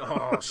meth.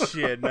 Oh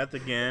shit, meth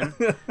again.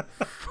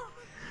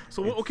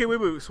 So okay,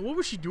 wait. So what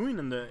was she doing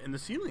in the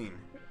ceiling?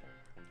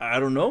 I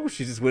don't know.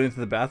 She just went into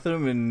the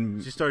bathroom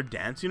and She started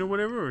dancing or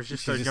whatever, or she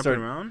started just jumping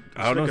started- around.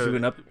 I don't know. She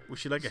went up. Was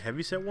she like a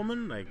heavyset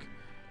woman? Like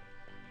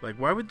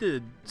why would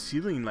the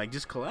ceiling like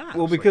just collapse?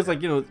 Well, because like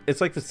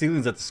it's like the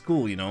ceilings at the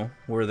school,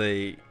 where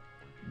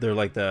they're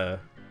like the.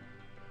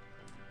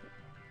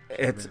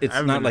 It's I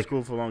haven't not been like to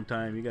school for a long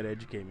time. You gotta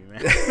educate me,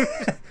 man.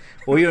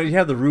 well, you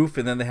have the roof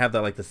and then they have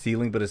that like the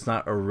ceiling, but it's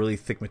not a really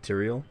thick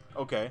material.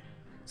 Okay.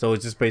 So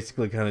it's just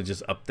basically kind of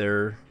just up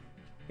there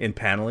in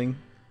paneling.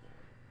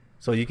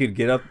 So you could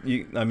get up.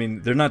 I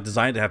mean, they're not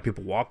designed to have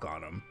people walk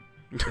on them.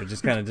 They're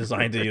just kind of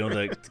designed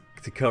to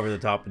to cover the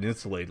top and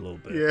insulate a little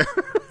bit.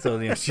 Yeah.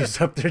 So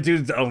she's up there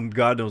doing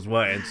God knows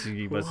what, and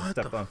she must have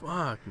stepped on.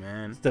 Fuck,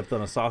 man. Stepped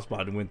on a soft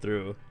spot and went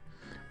through.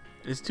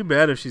 It's too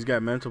bad if she's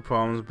got mental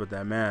problems, but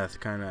that math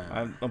kind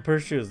of. I'm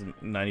pretty sure it's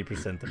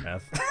 90% the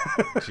meth.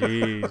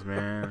 Jeez,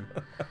 man.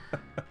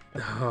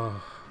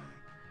 Oh.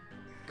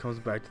 Comes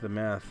back to the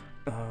math.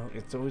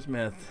 It's always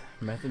meth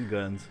and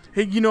guns.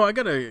 Hey, I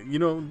gotta,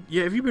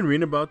 yeah. Have you been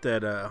reading about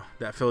that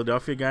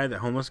Philadelphia guy, that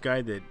homeless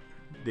guy that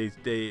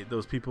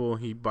those people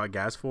he bought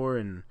gas for,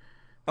 and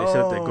they set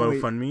up that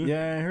GoFundMe?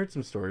 Yeah, I heard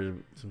some story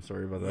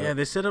about that. Yeah,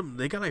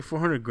 they got like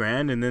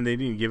 $400,000, and then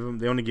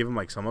they only give him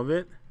like some of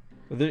it.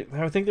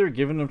 I think they were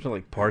giving them to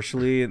like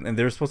partially, and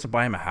they were supposed to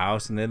buy him a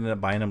house, and they ended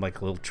up buying him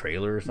like a little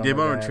trailer or something. They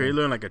bought him a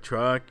trailer and like a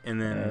truck,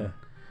 and then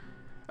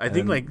I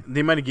think like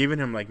they might have given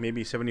him like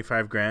maybe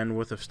 $75,000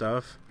 worth of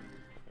stuff.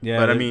 Yeah,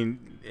 but I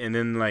mean, and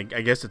then like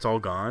I guess it's all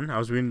gone. I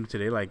was reading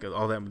today like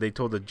all that they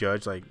told the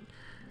judge, like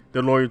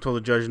the lawyer told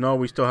the judge, no,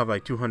 we still have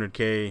like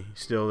 $200,000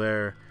 still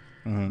there,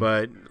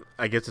 but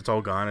I guess it's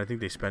all gone. I think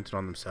they spent it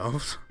on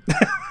themselves.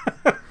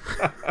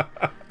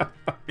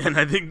 And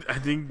I think I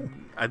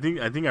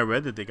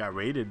read that they got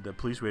raided. The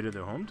police raided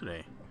their home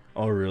today.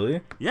 Oh,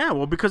 really? Yeah,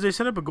 well, because they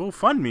set up a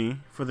GoFundMe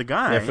for the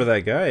guy. Yeah, for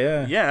that guy,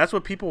 yeah. Yeah, that's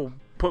what people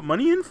put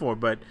money in for,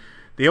 but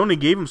they only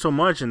gave him so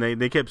much, and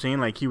they kept saying,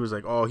 like, he was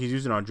like, oh, he's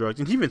using it on drugs.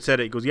 And he even said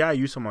it. He goes, yeah, I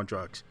use some on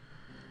drugs.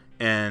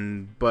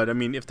 But, I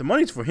mean, if the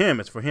money's for him,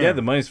 it's for him. Yeah,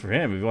 the money's for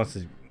him. If he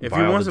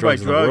wants to buy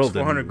drugs,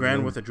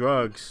 $400,000 worth of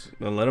drugs.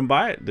 Then let him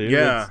buy it, dude.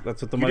 Yeah.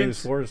 That's what the money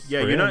is for.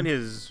 Yeah, you're not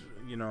his,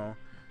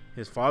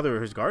 his father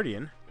or his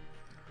guardian.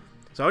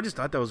 So I just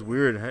thought that was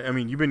weird. I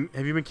mean,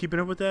 have you been keeping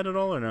up with that at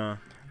all or no?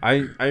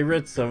 I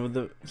read some of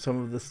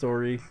the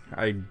story. But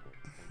I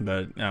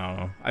don't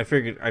know. I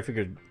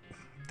figured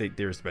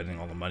they were spending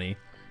all the money.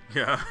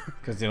 Yeah.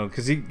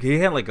 Because he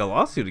had like a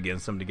lawsuit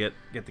against them to get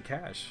the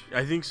cash.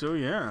 I think so.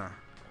 Yeah.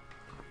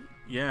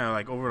 Yeah,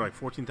 like over like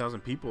 14,000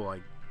 people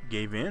like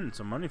gave in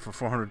some money for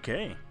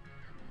 $400,000,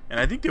 and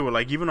I think they were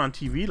like even on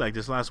TV like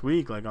this last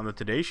week, like on the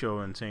Today Show,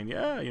 and saying,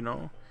 yeah,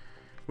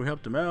 we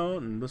helped him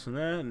out and this and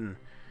that, and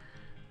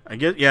I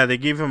guess they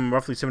gave him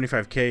roughly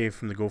 $75,000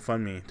 from the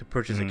GoFundMe to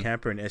purchase a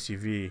camper and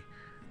SUV,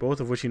 both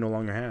of which he no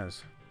longer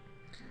has.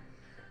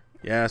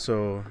 Yeah,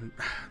 so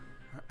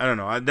I don't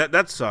know.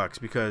 That sucks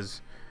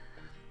because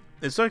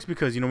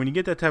when you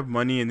get that type of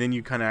money and then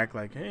you kind of act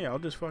like, hey, I'll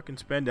just fucking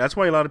spend it. That's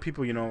why a lot of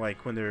people,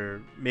 like when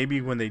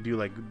they do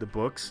like the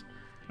books,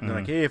 and they're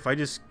like, hey, if I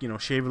just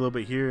shave a little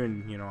bit here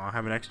and I'll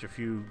have an extra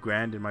few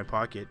grand in my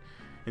pocket,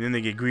 and then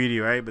they get greedy,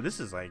 right? But this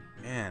is like,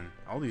 man,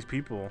 all these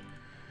people.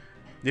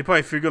 They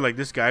probably figure like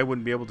this guy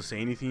wouldn't be able to say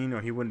anything,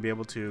 or he wouldn't be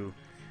able to.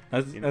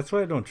 That's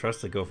why I don't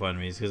trust the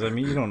GoFundMe's, because I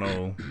mean you don't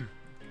know.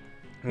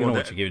 You know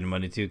what you're giving the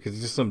money to, because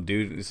it's just some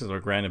dude. This is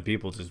like random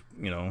people, just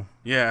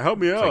Yeah, help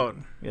me out.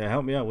 Like,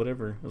 help me out.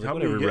 Whatever. It was like Help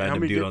whatever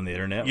random dude on the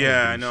internet.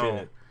 Yeah, I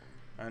know.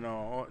 I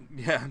know.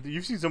 Yeah,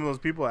 you've seen some of those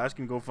people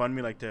asking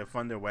GoFundMe like to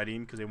fund their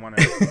wedding because they want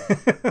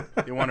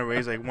to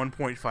raise like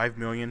 1.5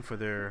 million for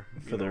their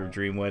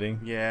dream wedding.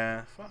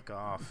 Yeah, fuck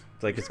off.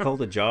 It's like it's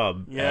called a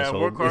job. Yeah,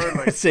 asshole. work hard.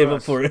 Like save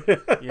up for it.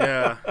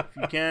 Yeah, if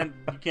you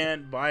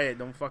can't buy it,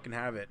 don't fucking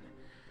have it.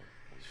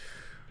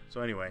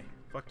 So anyway,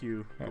 fuck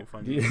you,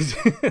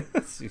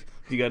 GoFundMe.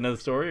 You got another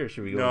story, or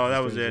should we go? No,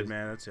 that was it,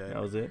 man. That's it.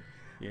 That was it.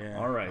 Yeah.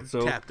 All right. I'm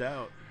so tapped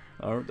out.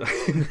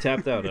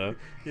 Tapped out, huh?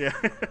 Yeah.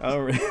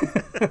 All right.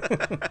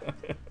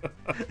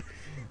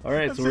 All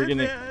right. So we're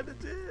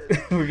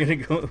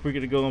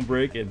gonna go on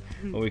break, and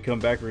when we come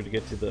back, we're gonna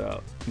get to the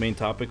main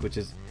topic, which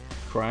is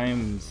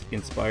crimes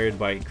inspired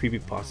by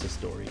creepypasta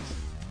stories.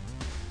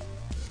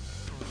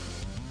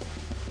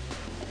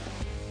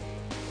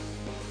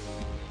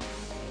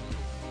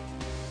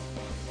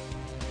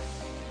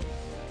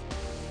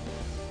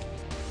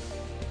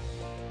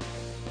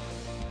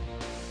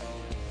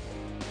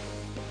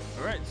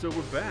 Alright, so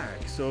we're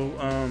back. So,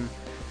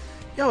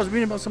 I was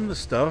reading about some of the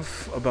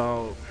stuff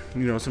about,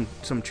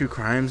 some true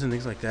crimes and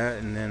things like that.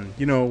 And then,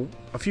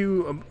 a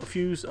few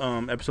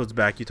episodes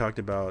back, you talked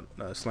about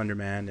Slender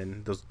Man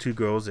and those two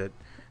girls that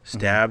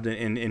stabbed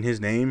in his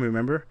name,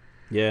 remember?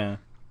 Yeah.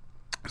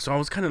 So I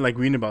was kind of like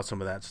reading about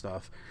some of that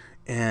stuff.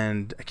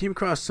 And I came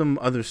across some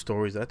other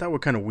stories that I thought were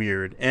kind of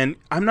weird. And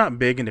I'm not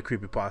big into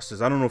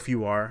creepypastas. I don't know if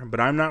you are, but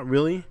I'm not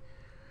really.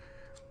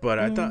 But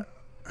I thought...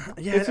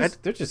 Yeah,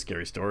 they're just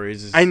scary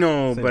stories. I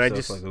know, but I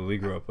just like what we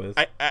grew up with.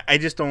 I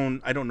just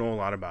don't know a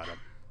lot about them.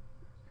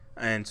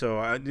 And so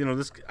I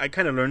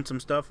kind of learned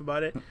some stuff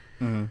about it.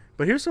 Mm-hmm.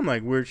 But here's some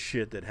like weird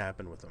shit that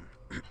happened with him.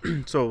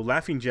 So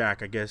Laughing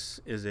Jack, I guess,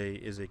 is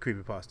a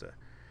creepypasta.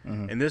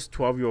 Mm-hmm. And this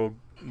 12-year-old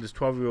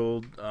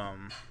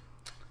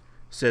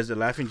says that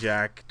Laughing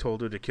Jack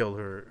told her to kill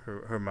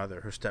her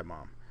mother, her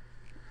stepmom.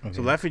 Okay.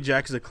 So Laughing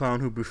Jack is a clown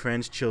who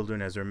befriends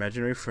children as their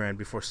imaginary friend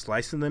before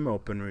slicing them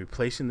open and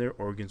replacing their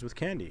organs with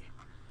candy.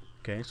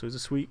 Okay, so he's a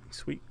sweet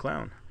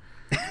clown.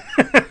 He's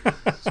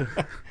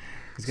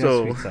got a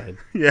sweet side.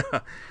 Yeah.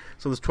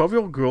 So this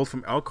 12-year-old girl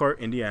from Elkhart,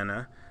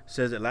 Indiana,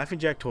 says that Laughing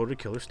Jack told her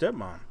to kill her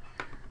stepmom.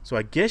 So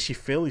I guess she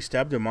fatally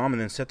stabbed her mom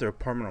and then set their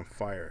apartment on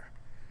fire.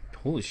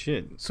 Holy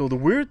shit! So the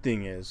worst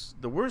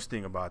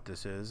thing about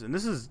this is, and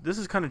this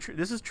is kind of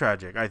this is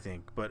tragic, I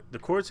think, but the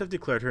courts have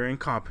declared her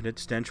incompetent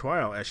to stand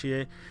trial, as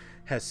she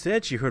has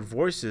said she heard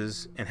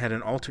voices and had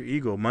an alter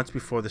ego months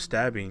before the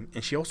stabbing,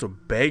 and she also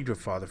begged her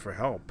father for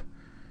help,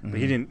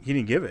 but he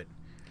didn't give it.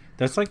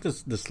 That's like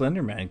the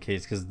Slender Man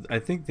case, because I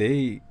think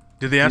did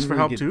they ask for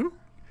help too?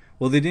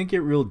 Well, they didn't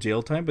get real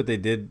jail time, but they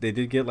did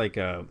get like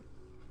I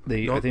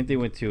think they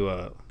went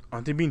to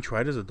aren't they being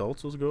tried as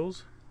adults, those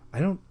girls? I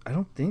don't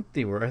think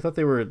they were. I thought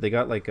they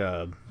got like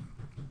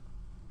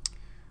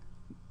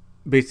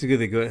basically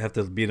they have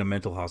to be in a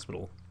mental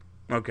hospital.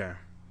 Okay.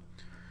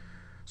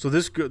 So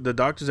the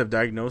doctors have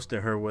diagnosed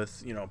her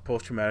with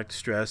post-traumatic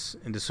stress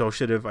and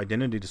dissociative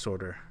identity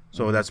disorder.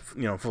 So that's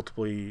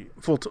formerly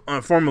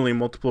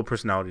multiple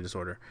personality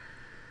disorder.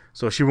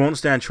 So she won't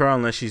stand trial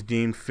unless she's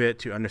deemed fit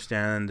to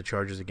understand the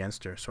charges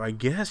against her. So I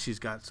guess she's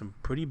got some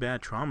pretty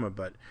bad trauma,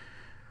 but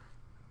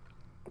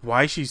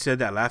why she said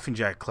that Laughing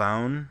Jack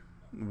clown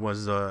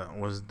was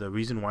the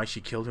reason why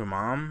she killed her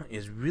mom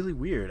is really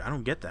weird. I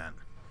don't get that.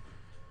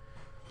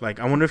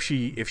 Like, I wonder if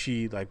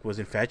she like was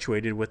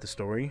infatuated with the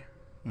story.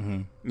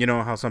 Mm-hmm. You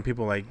know how some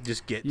people like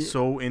just get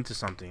so into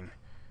something.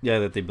 Yeah,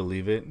 that they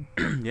believe it.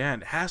 Yeah,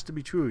 it has to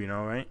be true,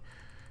 right?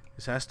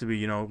 This has to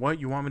be, what,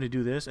 you want me to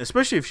do this?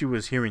 Especially if she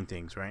was hearing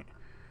things, right?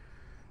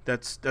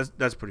 That's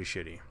pretty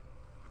shitty.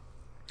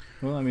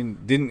 Well, I mean,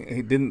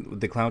 didn't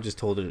the clown just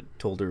told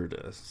her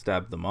to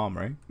stab the mom,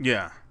 right?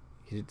 Yeah.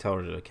 He did tell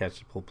her to catch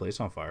the whole place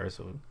on fire,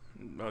 so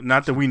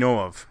not that we know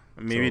of.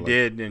 Maybe it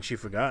did, and she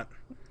forgot.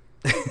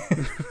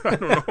 I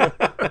don't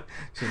know.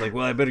 She's like,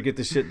 well, I better get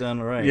this shit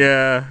done right.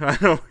 Yeah, I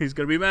know. He's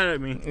gonna be mad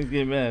at me. He's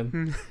getting mad.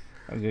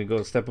 I'm gonna go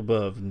a step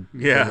above and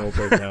the whole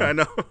place down. I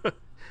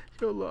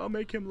know. I'll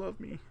make him love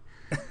me.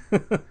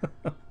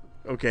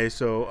 Okay,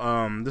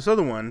 so this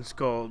other one's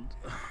called.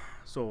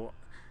 So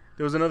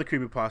there was another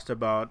creepypasta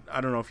about. I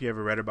don't know if you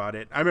ever read about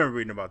it. I remember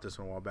reading about this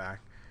one a while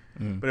back.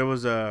 But it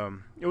was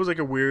like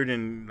a weird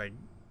and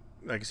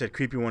like I said,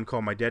 creepy one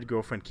called "My Dead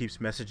Girlfriend Keeps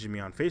Messaging Me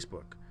on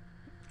Facebook."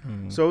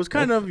 So it was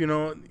kind of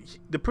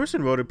the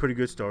person wrote a pretty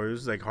good story. It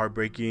was like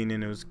heartbreaking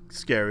and it was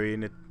scary,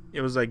 and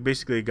it was like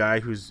basically a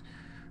guy whose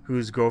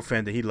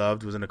girlfriend that he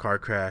loved was in a car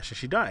crash and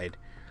she died.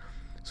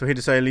 So he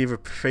decided to leave her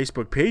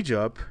Facebook page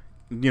up,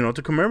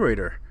 to commemorate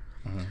her.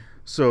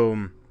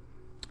 So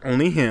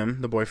only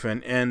him, the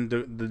boyfriend, and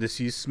the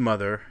deceased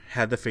mother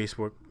had the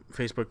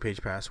Facebook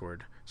page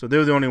password. So they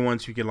were the only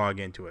ones who could log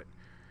into it.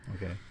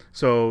 Okay.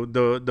 So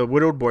the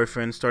widowed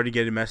boyfriend started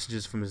getting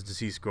messages from his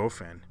deceased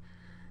girlfriend,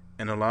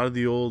 and a lot of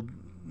they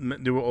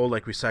were all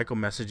like recycled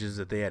messages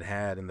that they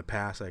had in the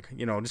past, like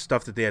just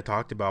stuff that they had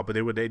talked about, but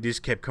they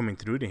just kept coming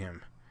through to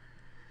him.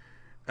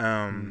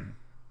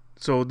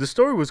 So the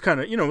story was kind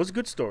of it was a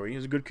good story. It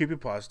was a good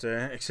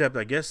creepypasta, except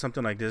I guess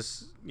something like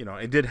this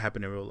it did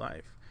happen in real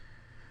life.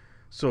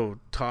 So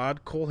Todd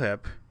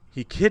Colehep,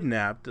 he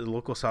kidnapped the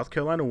local South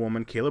Carolina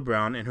woman, Kayla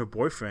Brown, and her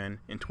boyfriend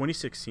in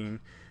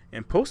 2016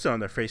 and posted on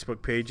their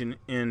Facebook page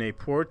in a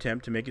poor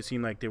attempt to make it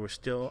seem like they were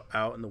still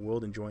out in the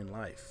world enjoying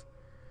life.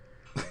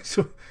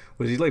 So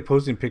was he like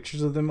posting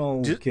pictures of them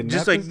all kidnapped?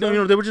 Just like,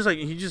 they were just like,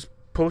 he just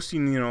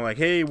posting, like,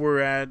 hey, we're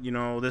at,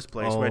 this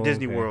place. We're at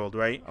Disney World,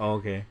 right? Oh,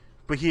 okay.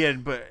 But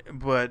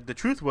but the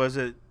truth was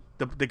that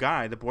the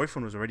guy, the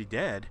boyfriend, was already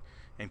dead,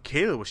 and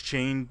Kayla was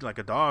chained like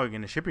a dog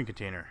in a shipping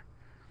container.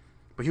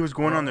 But he was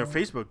going on their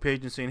Facebook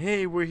page and saying,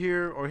 "Hey, we're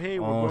here," or "Hey,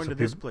 we're going to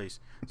this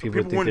place." So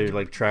people think they're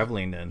like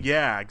traveling then.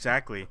 Yeah,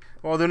 exactly.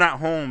 Well, they're not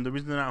home. The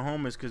reason they're not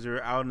home is because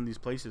they're out in these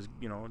places,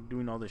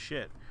 doing all this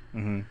shit.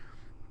 Mm-hmm.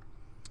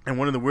 And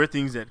one of the weird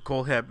things that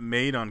Colehep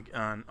made on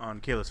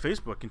Kayla's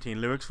Facebook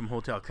contained lyrics from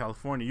Hotel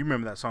California. You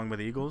remember that song by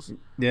the Eagles?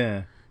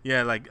 Yeah.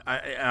 Yeah, like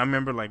I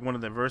remember like one of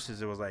the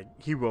verses. It was like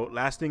he wrote,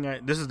 "Last thing I."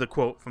 This is the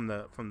quote from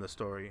the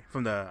story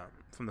from the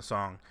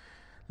song.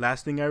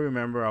 "Last thing I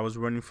remember, I was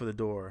running for the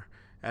door.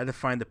 I had to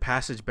find the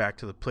passage back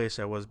to the place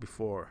I was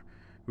before.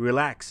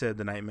 Relax," said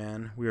the night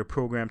man. "We are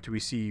programmed to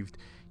receive.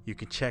 You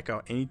can check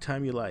out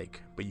anytime you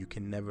like, but you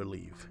can never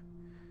leave."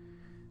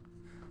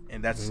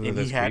 And that's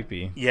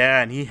creepy.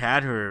 Yeah, and he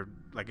had her,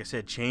 like I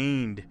said,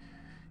 chained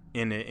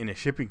in a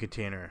shipping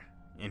container,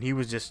 and he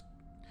was just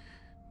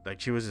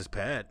like, she was his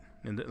pet.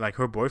 And like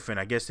her boyfriend,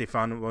 I guess they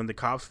found him when the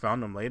cops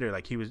found him later.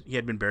 Like he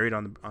had been buried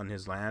on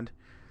his land.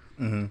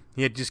 Mm-hmm.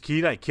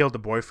 He like killed the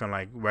boyfriend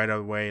like right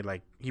away.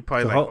 Like he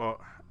probably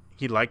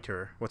he liked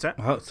her. What's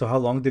that? So how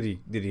long did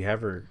he have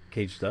her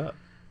caged up?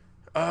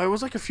 It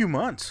was like a few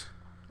months.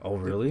 Oh,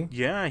 really?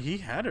 Yeah, he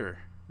had her.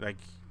 Like,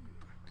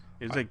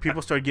 it was like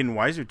people started getting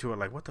wiser to it.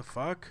 Like, what the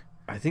fuck?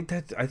 I think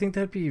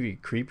that'd be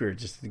creepier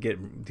just to get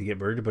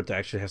murdered, but to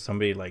actually have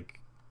somebody like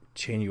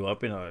chain you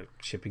up in a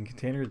shipping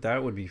container,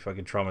 that would be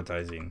fucking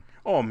traumatizing.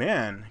 Oh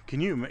man,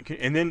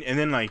 and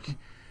then like,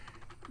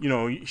 you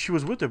know, she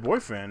was with her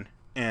boyfriend,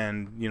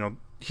 and you know,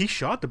 he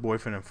shot the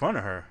boyfriend in front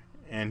of her,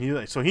 and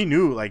he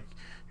knew, like,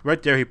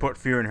 right there he put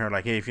fear in her,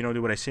 like, hey, if you don't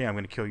do what I say, I'm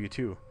gonna kill you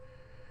too.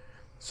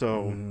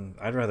 So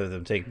I'd rather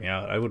them take me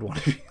out. I would want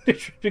to be in a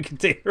shipping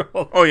container.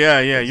 Oh yeah,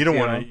 you don't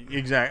want to.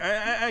 Exactly,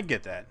 I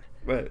get that.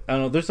 But I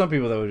don't know. There's some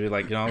people that would be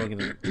like, you know,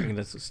 I'm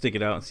gonna stick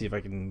it out and see if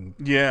I can.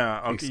 Yeah.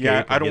 Okay.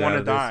 Yeah. I don't want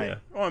to die. Yeah.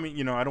 Oh, I mean,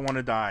 you know, I don't want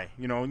to die.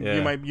 You know,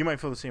 you might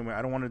feel the same way.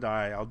 I don't want to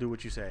die. I'll do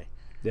what you say.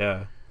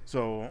 Yeah.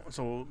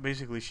 So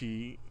basically,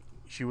 she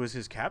was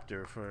his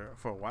captor for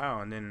a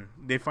while, and then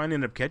they finally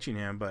ended up catching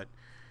him. But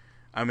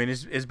I mean,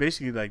 it's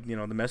basically like, you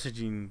know, the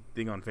messaging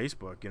thing on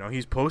Facebook. You know,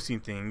 he's posting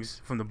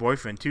things from the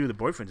boyfriend too. The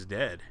boyfriend's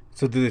dead.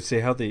 So did they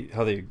say how they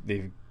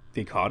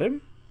caught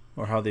him,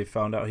 or how they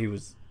found out he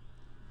was?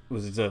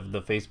 Was it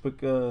the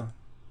Facebook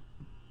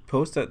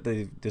post that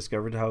they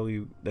discovered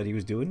that he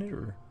was doing it,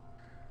 or?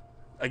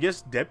 I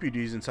guess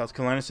deputies in South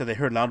Carolina said they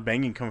heard loud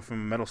banging coming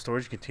from a metal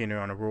storage container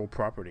on a rural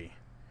property.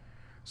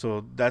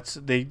 So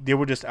they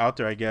were just out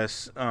there, I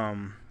guess.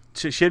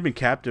 She had been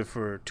captive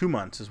for 2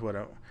 months, is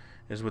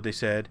what they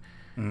said,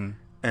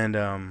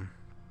 and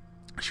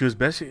she was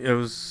basically, it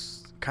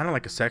was kind of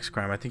like a sex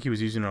crime. I think he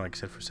was using her, like I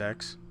said, for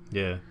sex.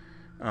 Yeah.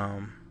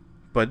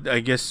 But I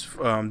guess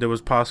there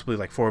was possibly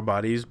like 4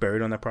 bodies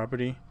buried on that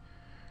property.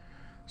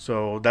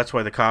 So that's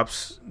why the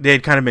cops, they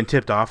had kind of been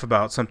tipped off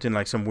about something,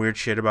 like some weird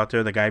shit about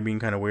there, the guy being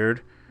kind of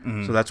weird.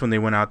 So that's when they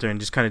went out there and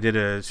just kind of did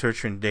a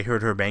search, and they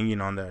heard her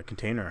banging on the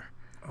container.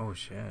 Oh,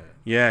 shit.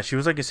 Yeah, she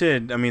was, like I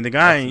said, I mean, the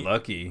guy... That's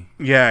lucky.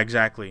 Yeah,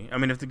 exactly. I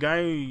mean, if the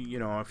guy, you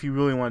know, if he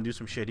really wanted to do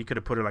some shit, he could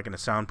have put her, like, in a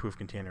soundproof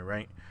container,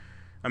 right?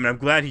 I mean, I'm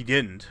glad he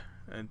didn't.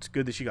 It's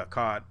good that she got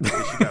caught,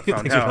 that she got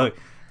found out.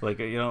 Like,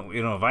 you know,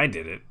 if I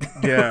did it.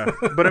 Yeah,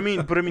 but I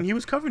mean, he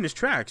was covering his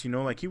tracks. You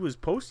know, like, he was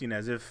posting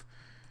as if,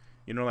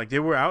 you know, like, they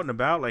were out and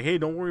about. Like, hey,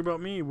 don't worry about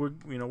me. We're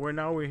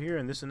here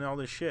and this and all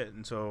this shit.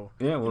 And so,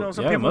 yeah, well, you know,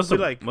 some people would be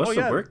like, must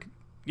have worked.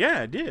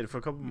 Yeah, it did for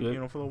a couple, you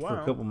know, for a while.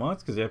 For a couple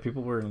months, because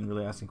people weren't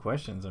really asking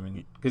questions. I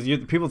mean, because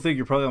people think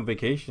you're probably on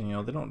vacation. You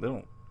know, they don't.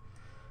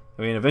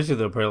 I mean, eventually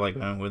they'll probably like,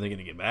 when are they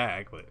gonna get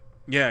back? But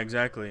yeah,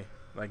 exactly.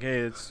 Like,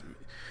 hey, it's.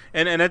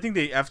 And I think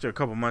they, after a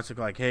couple months, they're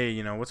like, hey,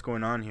 you know, what's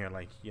going on here?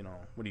 Like, you know,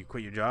 what do you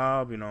quit your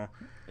job? You know.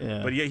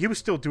 Yeah. But yeah, he was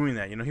still doing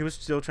that. You know, he was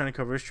still trying to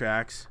cover his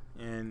tracks,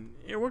 and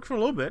it worked for a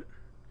little bit.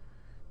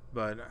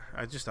 But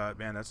I just thought,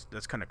 man,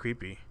 that's kind of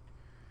creepy.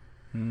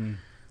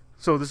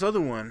 So this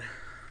other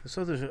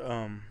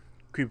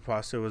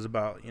creepypasta was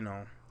about, you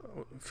know,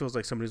 it feels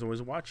like somebody's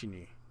always watching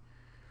you.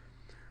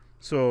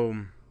 So,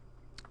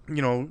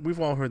 you know, we've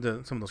all heard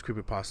some of those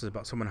creepypastas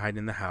about someone hiding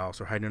in the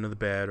house or hiding under the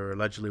bed or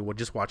allegedly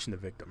just watching the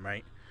victim,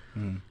 right?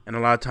 And a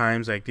lot of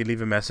times, like, they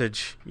leave a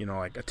message, you know,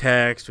 like a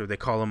text, or they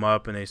call them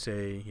up and they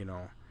say, you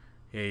know,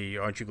 hey,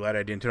 aren't you glad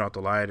I didn't turn out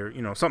the light, or,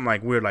 you know, something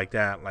like weird like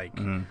that, like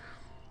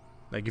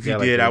like if you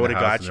did, I would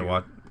have got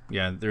you.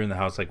 They're in the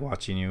house, like,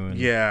 watching you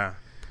and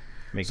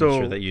making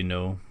sure that you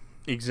know.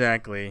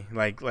 Exactly.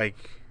 Like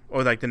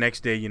or like the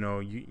next day, you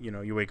know,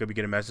 you wake up, you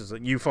get a message,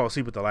 like, you fall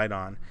asleep with the light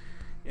on,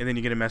 and then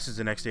you get a message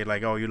the next day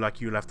like, oh, you're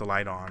lucky you left the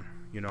light on.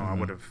 You know, I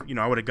would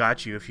have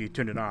got you if you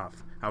turned it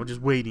off. I was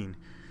just waiting.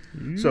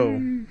 So,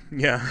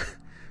 yeah.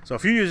 So a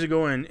few years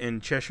ago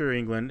in Cheshire,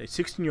 England, a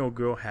 16-year-old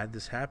girl had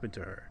this happen to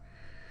her.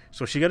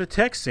 So she got a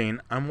text saying,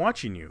 "I'm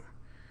watching you."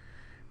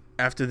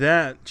 After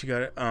that, she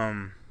got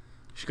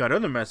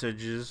other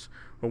messages,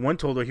 but one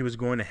told her he was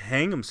going to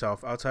hang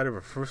himself outside of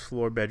her first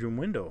floor bedroom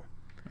window.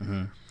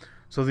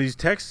 So these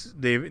texts,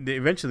 they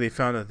eventually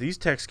found that these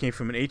texts came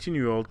from an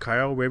 18-year-old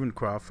Kyle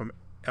Ravencroft from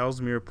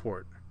Ellesmere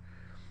Port.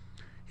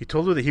 He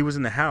told her that he was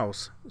in the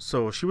house,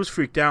 so she was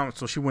freaked out,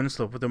 so she went and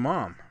slept with her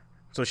mom.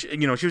 So she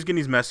was getting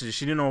these messages.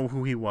 She didn't know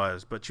who he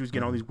was, but she was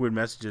getting all these weird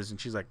messages, and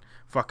she's like,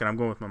 fuck it, I'm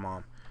going with my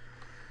mom.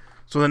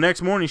 So the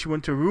next morning, she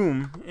went to her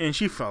room, and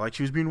she felt like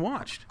she was being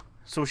watched.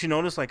 So she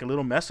noticed, like, a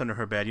little mess under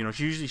her bed. You know,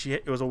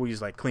 it was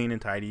always, like, clean and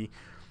tidy,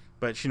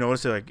 but she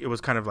noticed that, like, it was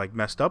kind of, like,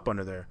 messed up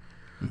under there.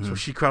 So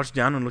she crouched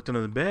down and looked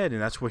under the bed, and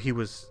that's where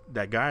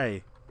that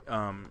guy,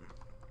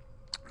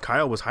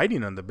 Kyle, was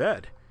hiding on the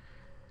bed.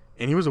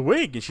 And he was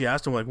awake, and she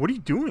asked him, like, what are you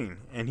doing?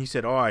 And he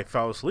said, oh, I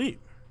fell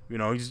asleep. You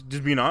know, he's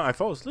just being honest, I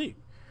fell asleep.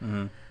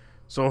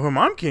 So her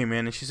mom came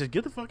in, and she said,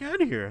 get the fuck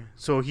out of here.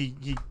 So he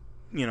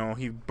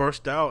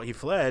burst out, he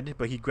fled,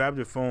 but he grabbed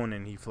her phone,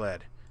 and he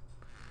fled.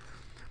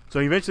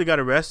 So he eventually got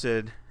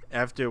arrested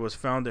after it was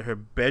found that her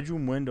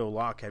bedroom window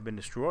lock had been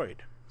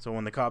destroyed. So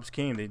when the cops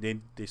came,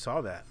 they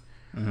saw that.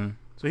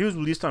 So he was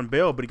released on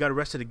bail, but he got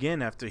arrested again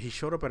after he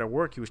showed up at her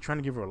work. He was trying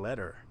to give her a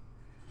letter.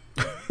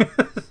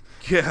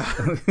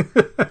 Yeah.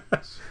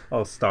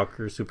 Oh,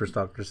 super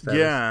stalker status.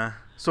 Yeah.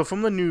 So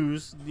from the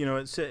news,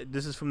 it said,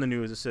 this is from the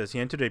news. It says he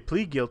entered a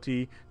plea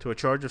guilty to a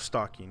charge of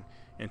stalking.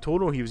 In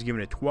total, he was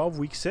given a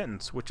 12-week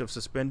sentence, which was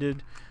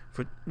suspended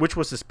for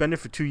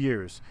 2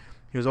 years.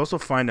 He was also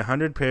fined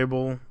 100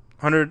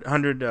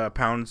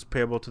 pounds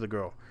payable to the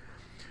girl.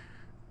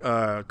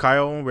 Kyle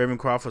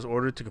Ravencroft was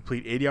ordered to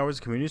complete 80 hours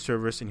of community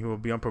service, and he will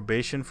be on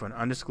probation for an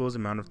undisclosed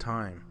amount of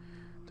time.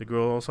 The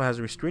girl also has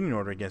a restraining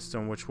order against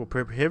him, which will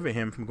prohibit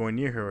him from going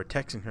near her or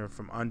texting her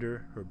from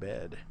under her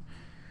bed.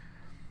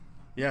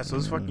 Yeah, so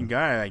this fucking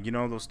guy,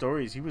 those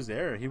stories, he was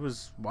there. He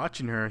was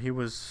watching her. He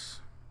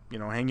was,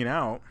 hanging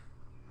out.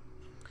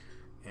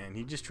 And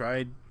he just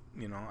tried,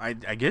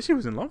 I guess he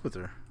was in love with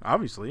her,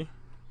 obviously.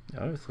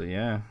 Obviously,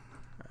 yeah.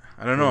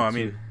 I don't know.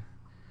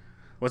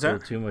 What's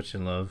that? Too much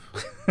in love.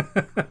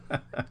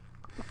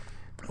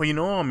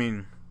 Well,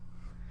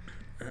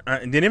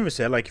 they never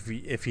said, like,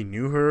 if he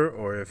knew her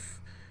or if,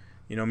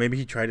 maybe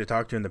he tried to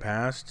talk to her in the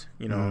past.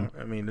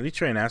 At least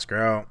try and ask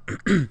her out.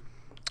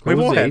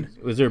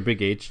 Was there a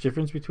big age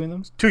difference between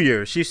them? 2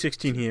 years. She's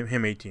 16,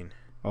 him 18.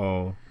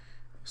 Oh.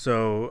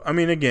 So,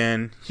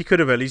 again, he could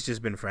have at least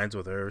just been friends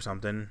with her or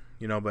something,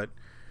 but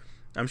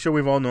I'm sure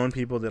we've all known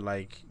people that,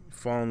 like,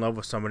 fall in love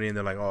with somebody and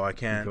they're like, oh, I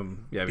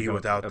can't be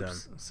without them.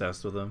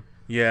 Obsessed with them.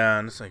 Yeah,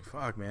 and it's like,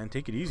 fuck, man,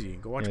 take it easy.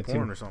 Go watch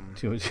porn or something.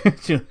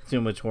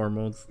 Too much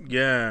hormones.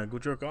 Yeah, go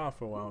jerk off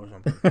for a while or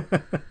something.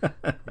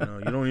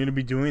 You don't need to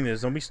be doing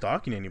this. Don't be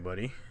stalking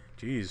anybody.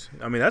 Jeez.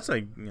 That's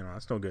like,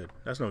 that's no good.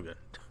 That's no good.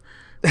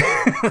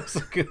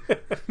 That's good.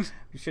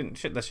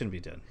 That shouldn't be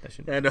done.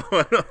 I know.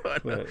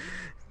 But,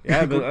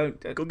 yeah,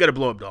 but go get a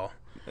blow-up doll.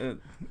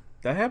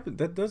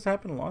 That does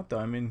happen a lot,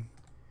 though.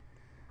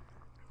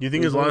 You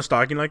think there's a lot of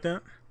stalking like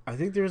that? I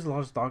think there's a lot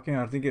of stalking.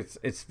 I think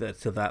it's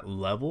to that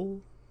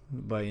level,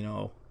 but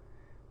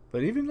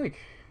but even like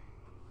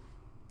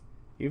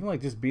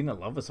just being in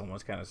love with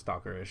someone's kind of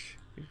stalkerish.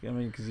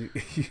 Because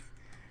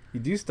you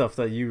do stuff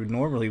that you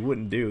normally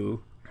wouldn't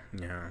do.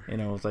 Yeah.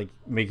 It's like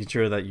making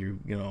sure that you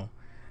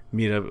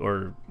meet up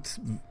or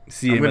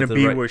see. I'm gonna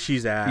be where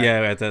she's at.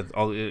 Yeah, at that.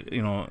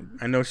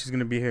 I know she's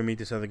gonna be here, meet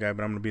this other guy,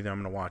 but I'm gonna be there. I'm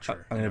gonna watch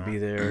her. I'm gonna be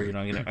there.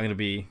 I'm gonna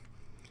be.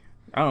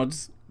 I don't know.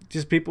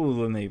 Just people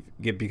when they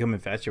become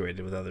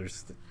infatuated with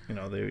others.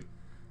 They.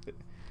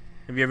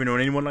 Have you ever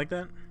known anyone like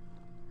that?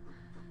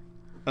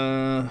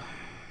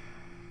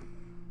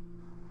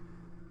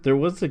 There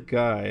was a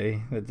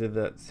guy that did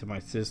that to my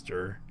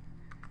sister.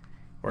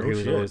 Or he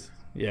was always,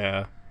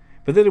 yeah,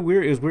 but then it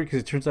was weird because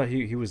it turns out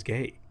he was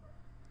gay.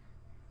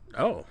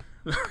 Oh.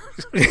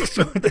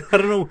 So, I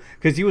don't know,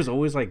 because he was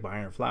always like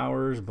buying her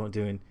flowers, but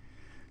doing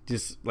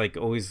just like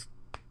always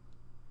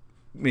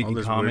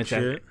making comments,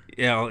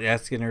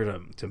 asking her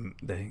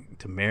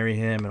to marry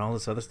him and all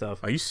this other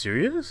stuff. Are you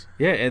serious?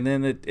 Yeah, and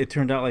then it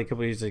turned out like a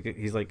couple years like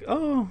he's like,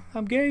 oh,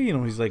 I'm gay,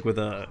 he's like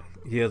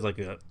he has like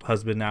a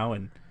husband now,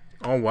 and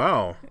oh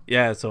wow,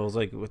 yeah. So I was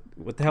like,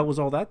 what the hell was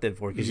all that then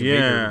for? Because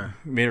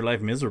made her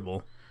life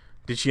miserable.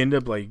 Did she end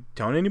up like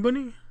telling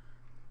anybody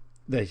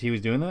that he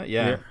was doing that?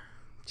 Yeah.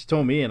 She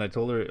told me, and I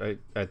told her.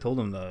 I told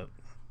him to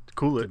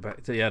cool it.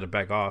 To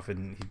back off,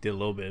 and he did a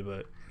little bit,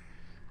 but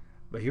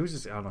he was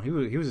just, I don't know.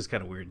 He was just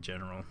kind of weird in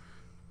general.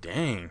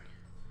 Dang,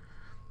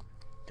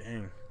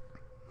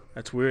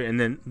 that's weird. And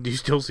then, do you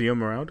still see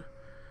him around?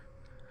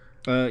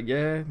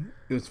 Yeah.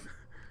 It was.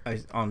 I'd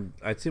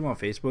see him on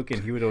Facebook,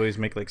 and he would always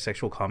make like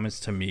sexual comments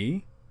to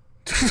me.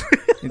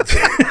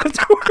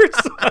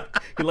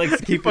 He likes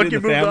to keep it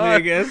in the family, I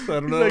guess.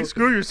 I don't know. He's like,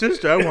 screw your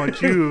sister, I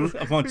want you.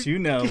 I want you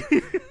now.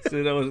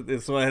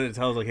 So I had to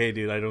tell him, like, hey,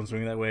 dude, I don't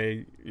swing that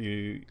way.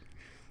 You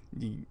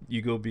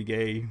go be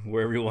gay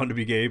wherever you want to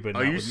be gay, but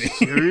are not you with me.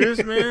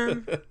 Serious,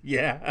 man?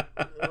 Yeah.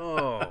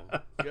 Oh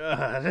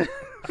God.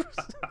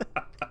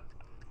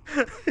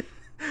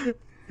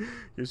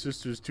 Your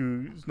sister's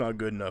it's not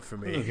good enough for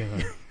me.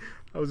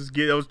 I was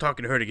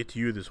talking to her to get to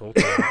you this whole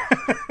time.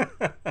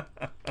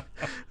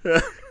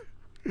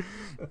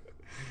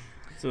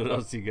 So what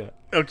else you got?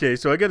 Okay,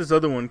 so I got this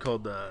other one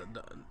called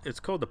it's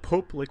called the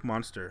Pope Lick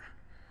Monster.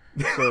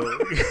 So,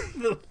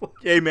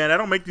 hey man, I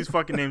don't make these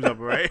fucking names up,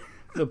 right?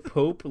 The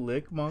Pope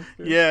Lick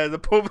Monster? Yeah, the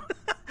Pope.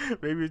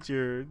 Maybe it's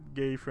your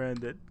gay friend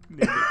that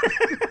named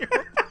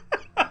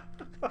it.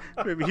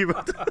 Maybe he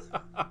wrote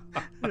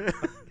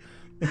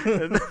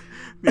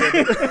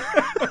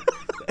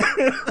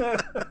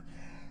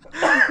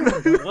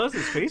What was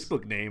his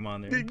Facebook name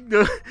on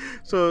there?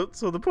 So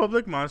the Pope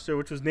Lick Monster,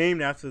 which was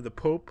named after the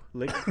Pope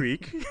Lick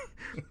Creek,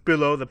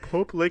 below the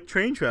Pope Lick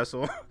train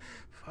trestle.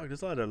 Fuck,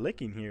 there's a lot of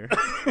licking here.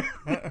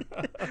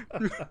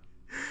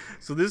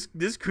 So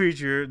this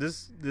creature,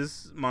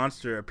 this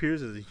monster,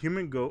 appears as a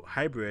human goat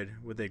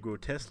hybrid with a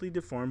grotesquely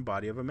deformed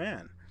body of a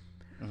man.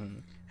 Mm-hmm.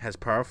 Has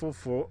powerful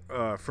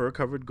fur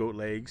covered goat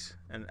legs,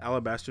 an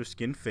alabaster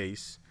skinned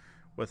face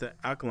with an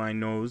aquiline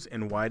nose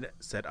and wide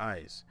set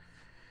eyes.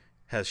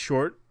 Has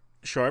short,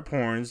 sharp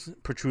horns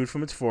protrude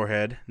from its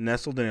forehead,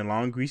 nestled in a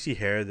long, greasy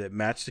hair that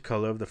match the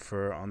color of the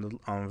fur on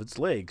its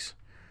legs.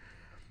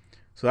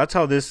 So that's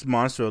how this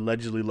monster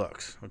allegedly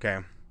looks. Okay.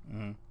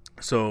 Mm-hmm.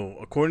 So,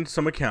 according to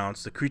some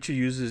accounts, the creature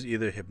uses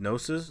either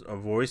hypnosis or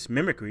voice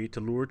mimicry to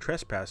lure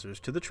trespassers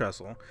to the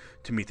trestle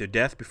to meet their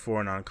death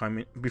before an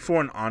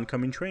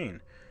oncoming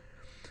train.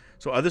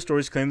 So, other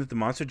stories claim that the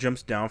monster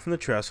jumps down from the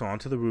trestle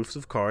onto the roofs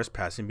of cars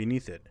passing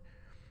beneath it.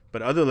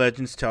 But other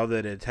legends tell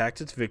that it attacks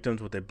its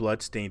victims with a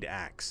blood-stained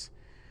axe.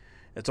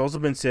 It's also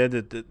been said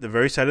that the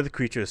very sight of the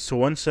creature is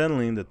so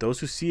unsettling that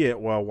those who see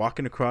it while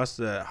walking across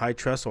the high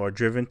trestle are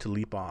driven to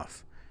leap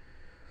off.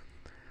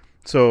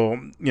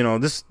 So,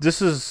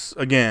 this is,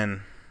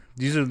 again,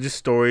 these are just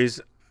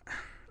stories.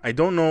 I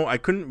don't know. I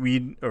couldn't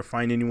read or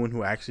find anyone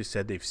who actually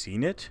said they've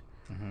seen it.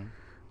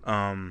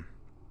 Mm-hmm.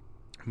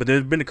 But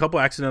there's been a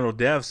couple accidental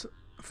deaths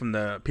from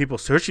the people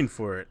searching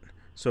for it.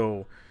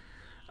 So,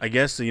 I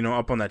guess,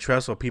 up on that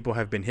trestle, people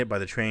have been hit by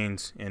the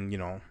trains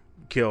and,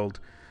 killed.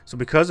 So,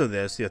 because of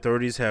this, the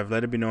authorities have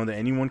let it be known that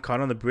anyone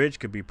caught on the bridge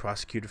could be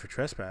prosecuted for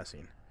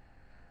trespassing.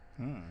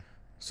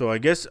 So I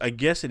guess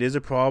it is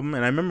a problem,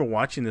 and I remember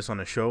watching this on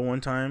a show one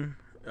time,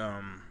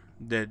 and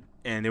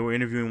they were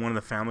interviewing one of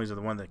the families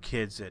of one of the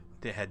kids that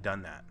they had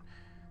done that.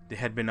 They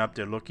had been up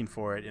there looking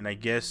for it, and I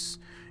guess,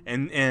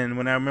 and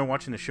when I remember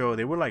watching the show,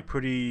 they were like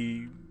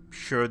pretty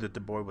sure that the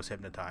boy was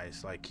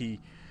hypnotized. He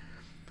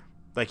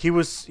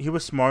was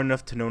smart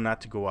enough to know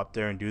not to go up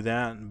there and do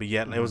that, but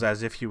yet it was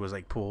as if he was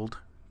like pulled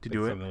to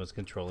do it. Something was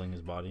controlling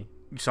his body.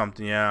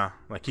 Something, yeah.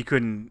 Like he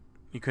couldn't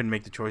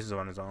make the choices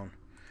on his own.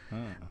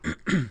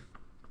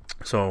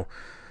 So,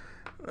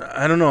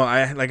 I don't know.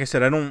 Like I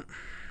said,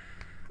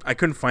 I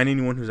couldn't find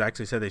anyone who's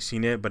actually said they've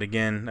seen it. But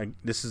again,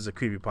 this is a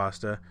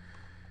creepypasta.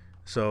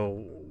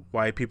 So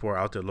why people are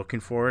out there looking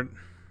for it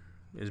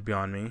is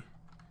beyond me.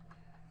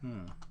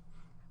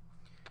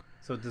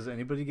 So does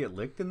anybody get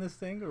licked in this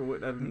thing, or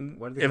what?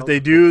 What if they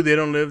do, they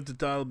don't live to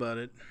tell about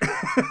it.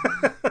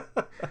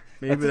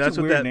 Maybe that's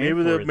what that.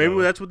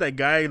 Maybe that's what that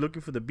guy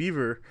looking for the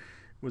beaver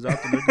was out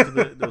there looking for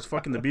that was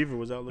fucking the beaver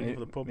was out looking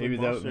for the public. Maybe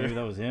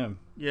that was him.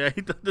 Yeah,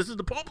 this is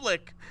the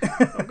public.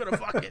 I'm gonna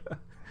fuck it.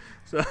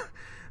 So,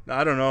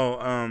 I don't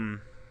know.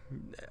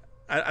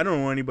 I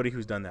don't know anybody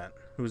who's done that,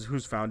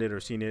 who's found it or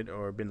seen it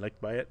or been licked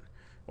by it,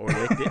 or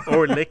licked it,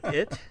 or licked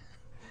it,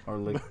 or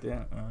licked it.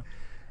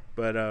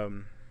 But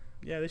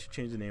yeah, they should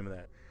change the name of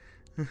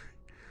that.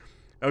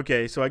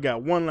 Okay, so I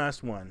got one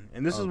last one,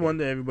 and this is one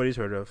that everybody's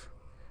heard of,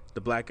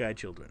 the black-eyed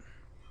children.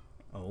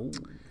 Oh.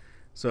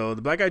 So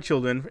the black-eyed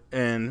children,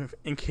 and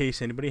in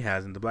case anybody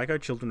hasn't, the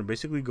black-eyed children are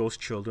basically ghost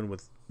children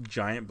with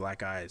giant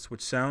black eyes,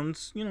 which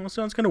sounds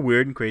kind of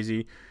weird and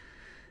crazy,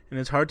 and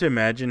it's hard to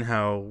imagine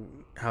how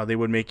they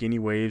would make any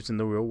waves in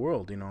the real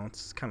world.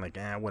 It's kind of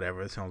like,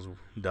 whatever. It sounds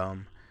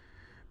dumb.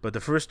 But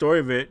the first story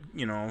of it,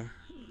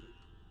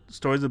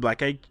 stories of the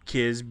black-eyed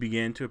kids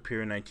began to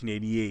appear in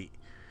 1988.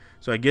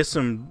 So I guess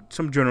some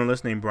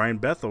journalist named Brian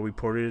Bethel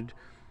reported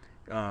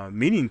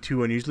meeting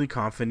two unusually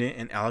confident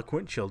and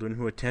eloquent children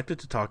who attempted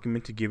to talk him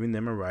into giving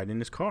them a ride in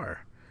his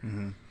car.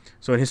 Mm-hmm.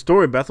 So in his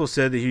story, Bethel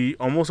said that he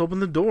almost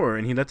opened the door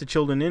and he let the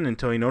children in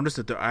until he noticed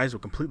that their eyes were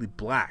completely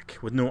black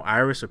with no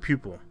iris or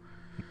pupil.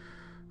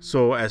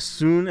 So as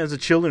soon as the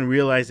children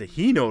realized that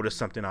he noticed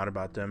something odd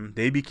about them,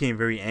 they became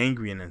very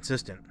angry and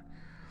insistent.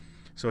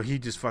 So he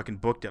just fucking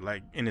booked it,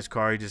 like in his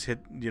car. He just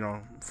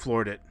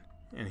floored it,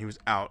 and he was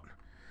out.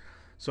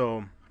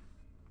 So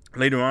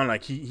later on,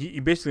 like he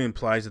basically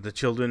implies that the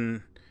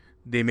children,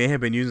 they may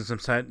have been using some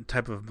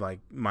type of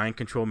like mind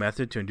control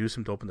method to induce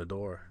him to open the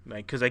door.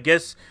 Like, because I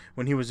guess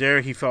when he was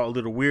there, he felt a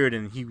little weird,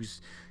 and he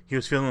was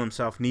feeling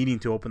himself needing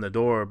to open the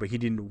door, but he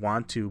didn't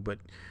want to. But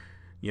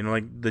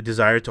like the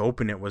desire to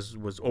open it was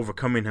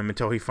overcoming him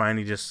until he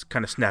finally just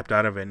kind of snapped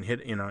out of it and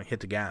hit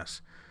the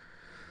gas.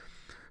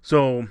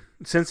 So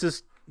since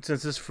this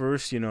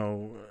first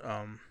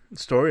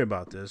story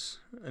about this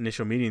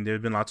initial meeting, there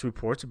have been lots of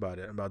reports about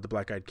it, about the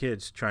black-eyed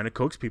kids trying to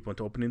coax people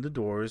into opening the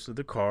doors of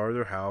their car or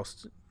their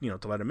house,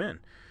 to let them in.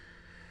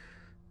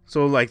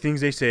 So like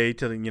things they say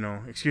to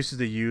excuses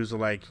they use are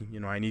like,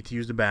 I need to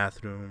use the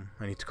bathroom,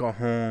 I need to call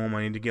home,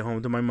 I need to get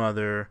home to my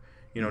mother,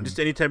 just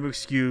any type of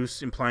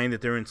excuse implying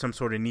that they're in some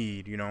sort of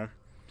need,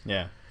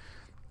 Yeah.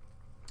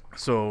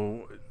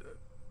 So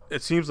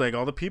it seems like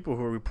all the people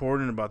who are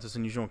reporting about this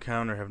unusual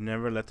encounter have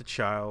never let the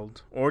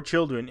child or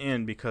children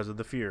in because of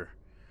the fear.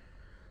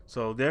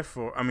 So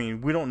therefore, I mean,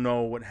 we don't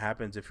know what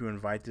happens if you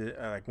invite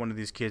like one of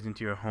these kids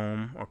into your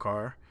home or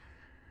car.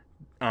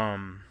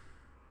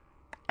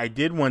 I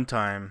did one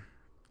time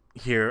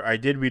I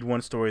did read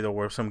one story though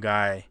where some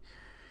guy,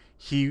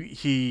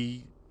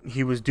 he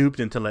was duped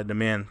into letting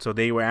them in. So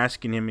they were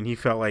asking him, and he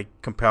felt like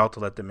compelled to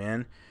let them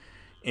in,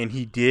 and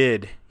he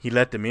did. He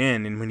let them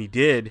in, and when he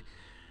did,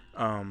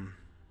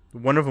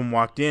 one of them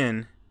walked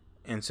in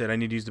and said, "I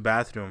need to use the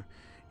bathroom,"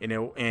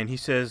 and he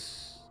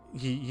says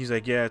he's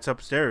like, "Yeah, it's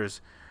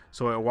upstairs."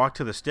 So I walked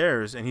to the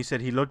stairs, and he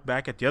said he looked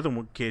back at the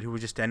other kid who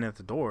was just standing at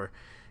the door,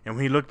 and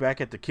when he looked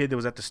back at the kid that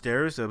was at the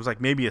stairs, it was like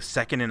maybe a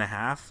second and a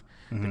half.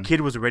 Mm-hmm. The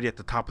kid was already at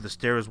the top of the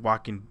stairs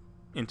walking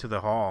into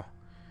the hall,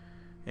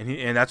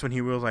 and that's when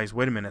he realized,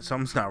 wait a minute,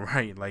 something's not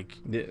right. Like,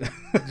 there's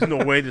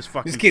no way this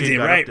fucking this kid's kid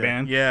got right, up there.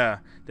 man. Yeah,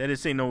 that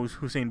is ain't no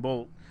Usain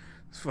Bolt.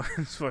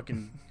 This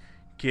fucking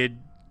kid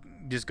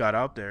just got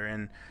out there.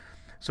 And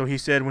so he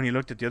said when he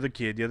looked at the other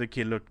kid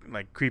looked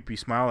like creepy,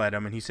 smile at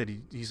him, and he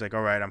said he's like,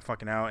 all right, I'm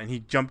fucking out. And he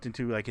jumped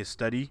into like his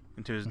study,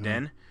 into his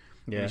den,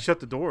 and he shut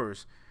the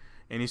doors.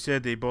 And he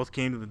said they both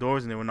came to the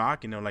doors and they were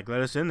knocking. They were like,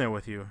 let us in there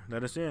with you.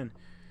 Let us in.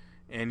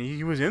 And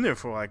he was in there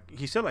for like,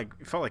 he said like,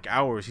 it felt like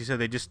hours. He said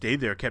they just stayed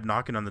there, kept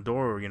knocking on the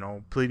door,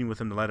 pleading with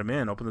him to let him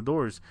in, open the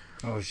doors.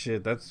 Oh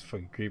shit, that's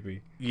fucking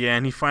creepy. Yeah,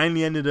 and he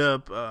finally ended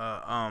up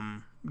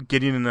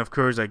getting enough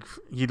courage. Like,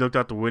 he looked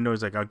out the window.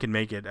 He's like, I can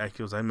make it.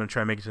 He was like, I'm gonna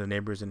try to make it to the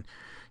neighbors. And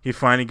he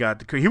finally got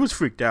the courage. He was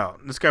freaked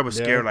out. This guy was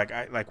scared.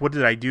 Like, what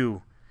did I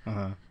do?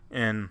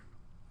 And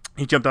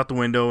he jumped out the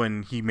window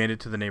and he made it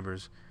to the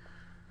neighbors.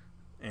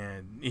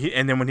 And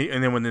then when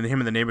him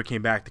and the neighbor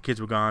came back, the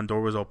kids were gone.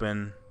 Door was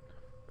open.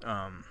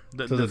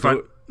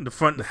 The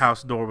front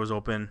house door was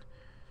open.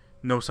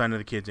 No sign of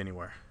the kids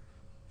anywhere.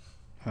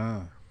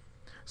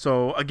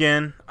 So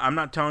again, I'm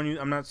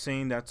not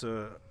saying that's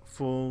a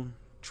full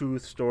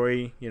truth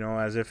story,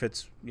 as if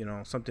it's,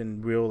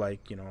 something real like,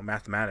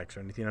 mathematics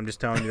or anything. I'm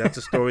just telling you that's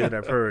a story that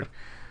I've heard.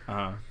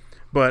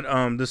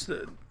 But this,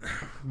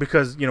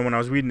 because, when I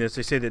was reading this,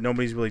 they say that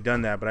nobody's really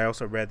done that, but I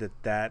also read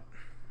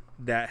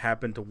that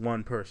happened to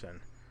one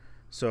person.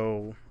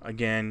 So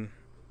again,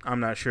 I'm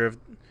not sure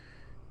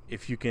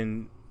if you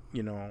can,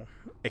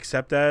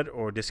 accept that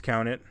or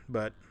discount it,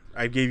 but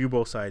I gave you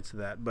both sides to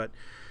that. But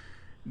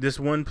this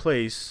one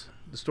place,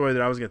 the story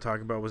that I was going to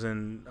talk about was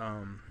in,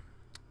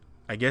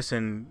 I guess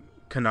in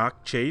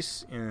Connaught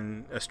Chase,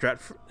 in a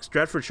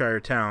Stratfordshire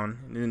town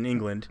in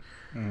England,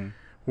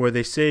 where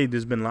they say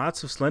there's been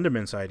lots of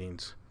Slenderman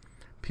sightings.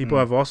 People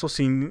have also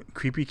seen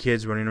creepy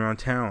kids running around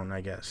town,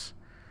 I guess.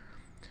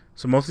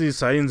 So most of these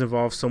sightings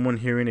involve someone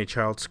hearing a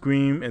child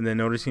scream and then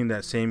noticing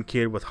that same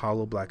kid with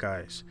hollow black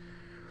eyes.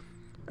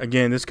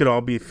 Again, this could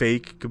all be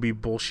fake, could be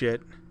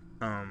bullshit.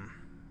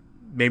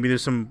 Maybe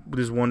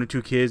there's one or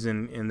two kids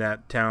in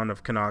that town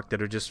of Connaught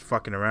that are just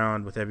fucking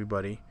around with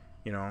everybody,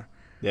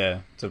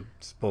 Yeah, to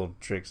pull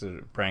tricks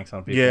or pranks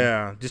on people.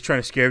 Yeah, just trying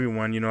to scare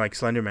everyone, like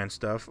Slenderman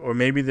stuff. Or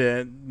maybe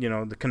the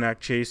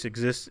Connaught Chase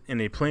exists in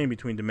a plane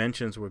between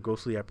dimensions where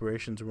ghostly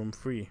apparitions roam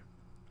free.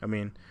 I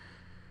mean,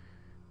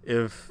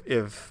 if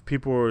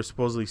people were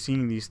supposedly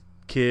seeing these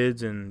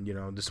kids and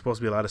there's supposed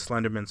to be a lot of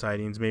Slenderman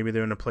sightings, maybe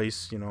they're in a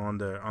place on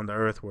the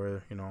Earth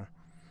where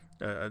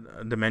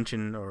a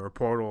dimension or a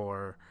portal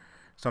or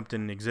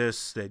something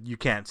exists that you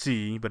can't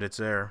see, but it's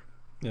there.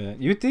 Yeah,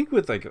 you'd think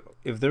with like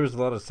if there was a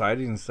lot of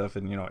sightings and stuff,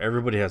 and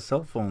everybody has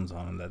cell phones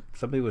on them, that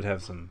somebody would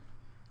have some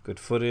good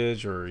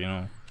footage, or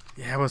Yeah,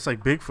 well, it's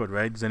like Bigfoot,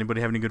 right? Does anybody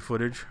have any good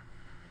footage?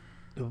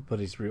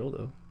 Nobody's real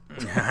though.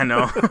 I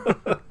know.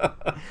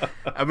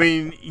 I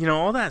mean,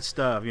 all that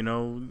stuff,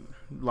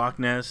 Loch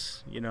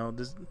Ness,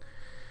 this.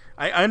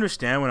 I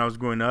understand when I was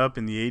growing up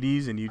in the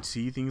 80s and you'd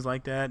see things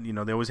like that.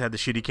 They always had the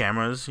shitty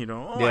cameras,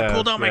 I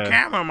pulled out my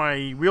camera,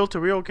 my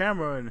reel-to-reel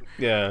camera. And,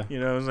 it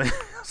was like,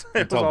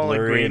 it was all like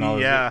grainy, and all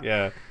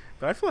yeah.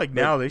 But I feel like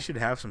now they should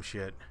have some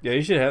shit.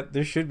 Yeah,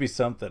 there should be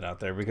something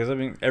out there because, I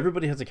mean,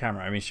 everybody has a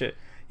camera. I mean, shit.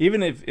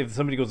 Even if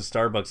somebody goes to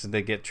Starbucks and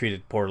they get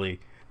treated poorly,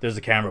 there's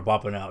a camera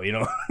popping out,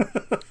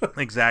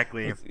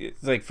 Exactly.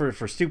 It's like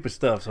for stupid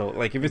stuff. So,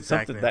 like, if it's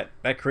something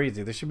that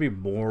crazy, there should be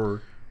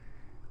more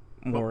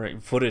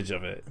footage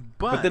of it.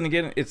 But then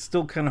again, it's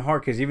still kind of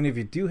hard because even if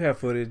you do have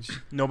footage,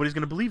 nobody's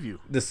gonna believe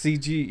you. The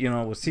CG,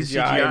 with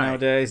CGI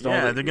nowadays,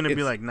 they're gonna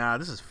be like, nah,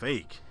 this is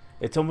fake.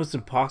 It's almost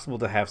impossible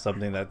to have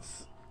something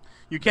that's.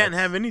 You can't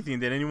have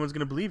anything that anyone's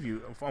gonna believe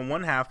you. On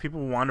one half,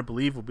 people want to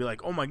believe will be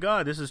like, oh my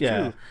god, this is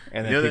true.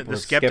 And then the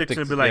skeptics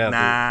will be like,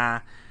 nah,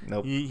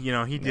 nope.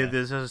 He did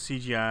this as a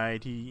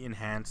CGI. He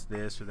enhanced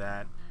this or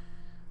that.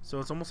 So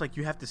it's almost like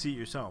you have to see it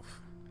yourself.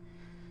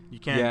 You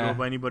can't go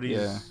by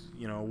anybody's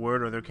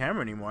word or their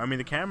camera anymore. I mean,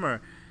 the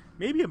camera,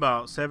 maybe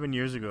about 7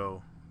 years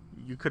ago,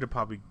 you could have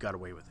probably got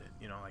away with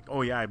it. Like,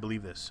 oh yeah, I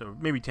believe this. So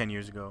maybe 10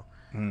 years ago.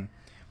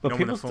 But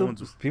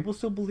people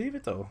still believe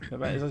it though.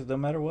 No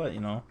matter what,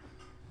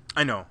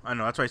 I know.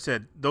 That's why I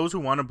said those who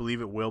want to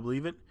believe it will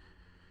believe it,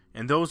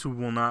 and those who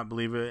will not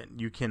believe it,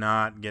 you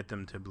cannot get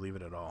them to believe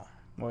it at all.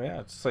 Well, yeah,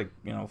 it's like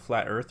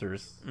flat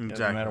earthers.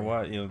 Exactly. No matter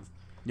what,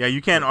 Yeah,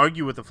 you can't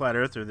argue with a flat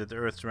earther that the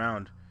Earth's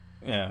round.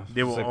 Yeah,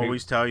 they will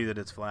always tell you that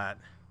it's flat.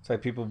 It's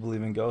like people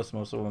believe in ghosts.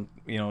 Most of them,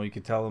 you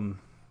could tell them,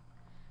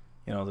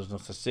 there's no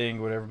such thing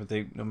or whatever. But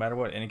they, no matter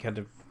what, any kind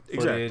of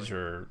footage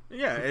or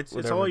it's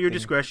all your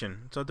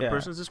discretion. It's all the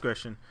person's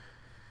discretion.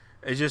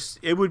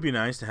 It would be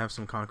nice to have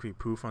some concrete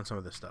proof on some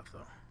of this stuff,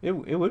 though.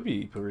 It would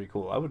be pretty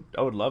cool. I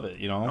would love it.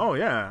 Oh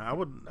yeah, I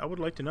would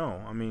like to know.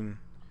 I mean,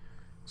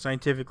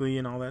 scientifically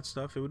and all that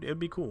stuff, it'd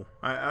be cool.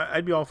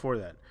 I'd be all for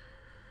that.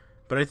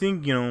 But I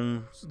think,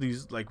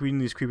 these, like, reading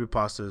these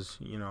creepypastas,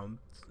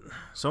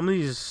 some of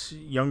these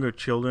younger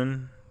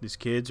children, these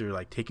kids, are,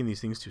 like, taking these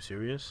things too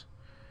serious.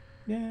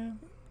 Yeah.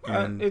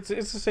 And it's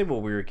the same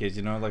with we were kids,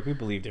 like, we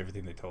believed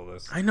everything they told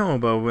us. I know,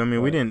 but, I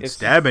mean, we didn't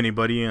stab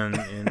anybody.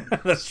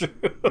 That's true.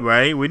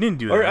 Right? We didn't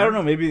do that. Or, I don't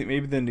know, maybe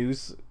the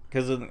news,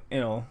 because,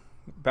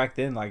 back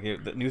then, like,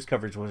 the news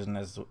coverage wasn't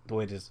as the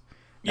way it is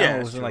Now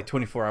it wasn't like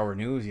 24-hour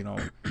news,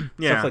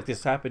 Stuff like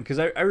this happened. Because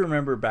I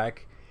remember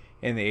back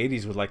in the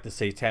 80s with like the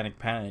satanic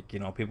panic,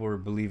 people were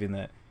believing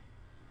that,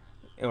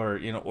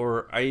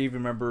 or I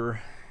even remember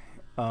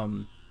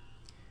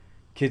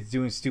kids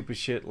doing stupid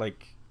shit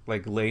like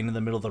laying in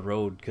the middle of the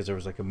road because there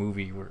was like a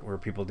movie where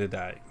people did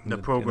that. The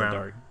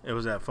program. It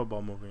was that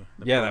football movie.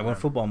 That one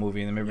football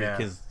movie, and then maybe the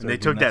kids. And they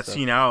took that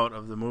scene out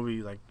of the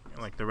movie, like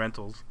the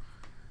rentals.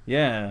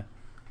 Yeah.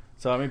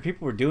 So I mean,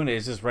 people were doing it.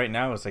 It's just right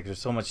now, it's like there's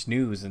so much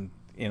news, and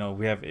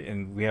we have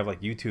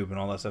like YouTube and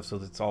all that stuff.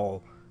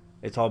 So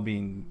it's all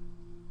being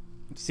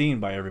seen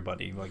by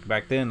everybody. Like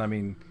back then, I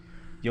mean,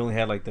 you only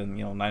had like the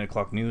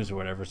 9:00 news or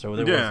whatever. So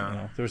there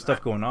was there was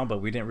stuff going on,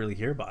 but we didn't really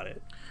hear about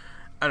it.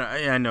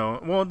 I know.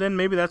 Well, then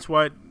maybe that's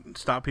why it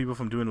stopped people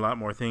from doing a lot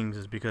more things,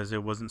 is because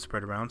it wasn't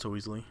spread around so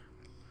easily.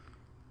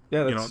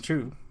 Yeah, that's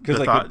true. Because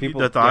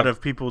the thought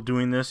of people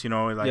doing this,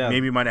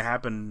 maybe it might have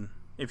happened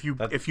if you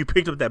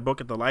picked up that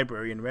book at the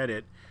library and read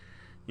it,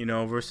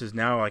 versus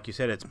now, like you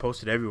said, it's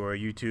posted everywhere,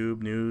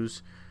 YouTube,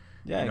 news.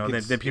 Yeah,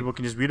 then people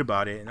can just read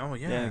about it,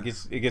 and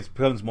it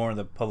becomes more in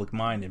the public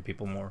mind, and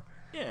people more.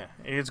 Yeah,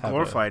 it gets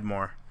glorified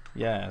more.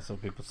 Yeah, so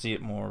people see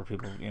it more.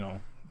 People,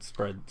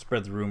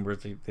 spread the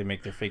rumors. They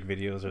make their fake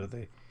videos, or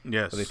they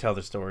tell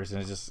their stories,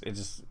 and it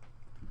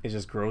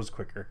just grows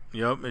quicker.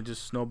 Yep, it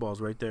just snowballs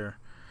right there.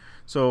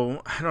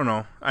 So I don't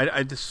know.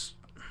 I just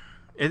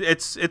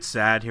it's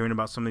sad hearing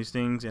about some of these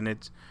things, and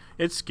it's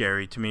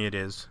scary to me. It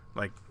is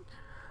like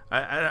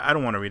I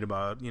don't want to read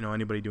about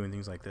anybody doing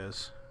things like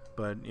this,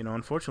 but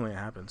unfortunately it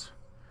happens.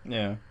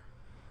 Yeah,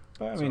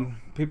 but I mean,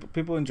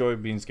 people enjoy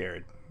being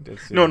scared.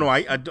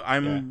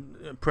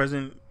 I'm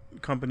present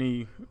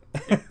company.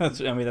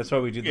 That's why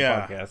we do the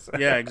podcast.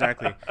 Yeah,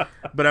 exactly.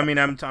 But I mean,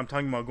 I'm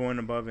talking about going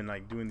above and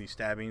like doing these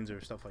stabbings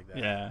or stuff like that.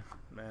 Yeah,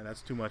 man,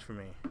 that's too much for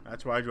me.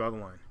 That's where I draw the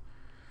line.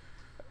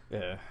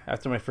 Yeah,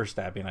 after my first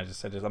stabbing, I just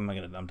said, I'm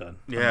done.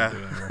 Yeah,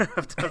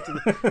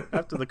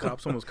 after the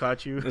cops almost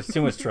caught you. It's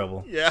too much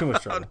trouble. Yeah, too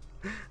much trouble.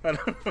 I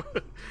don't know.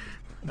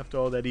 After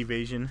all that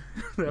evasion,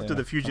 after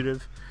the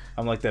fugitive.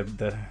 I'm like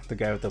the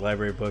guy with the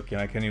library book, and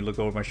I can't even look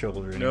over my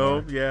shoulder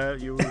anymore. Nope, yeah,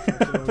 you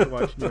were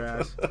watching your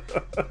ass.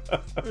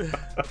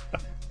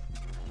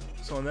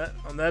 So on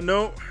that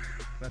note,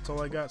 that's all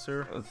I got,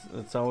 sir.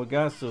 That's all we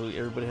got. So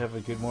everybody have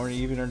a good morning,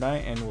 evening, or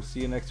night, and we'll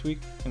see you next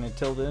week. And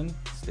until then,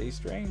 stay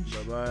strange.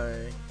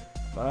 Bye-bye.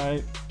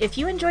 Bye. If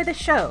you enjoy the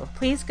show,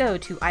 please go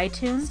to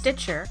iTunes,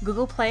 Stitcher,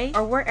 Google Play,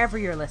 or wherever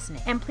you're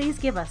listening, and please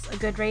give us a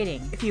good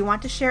rating. If you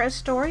want to share a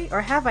story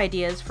or have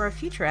ideas for a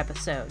future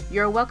episode,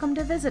 you're welcome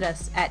to visit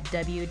us at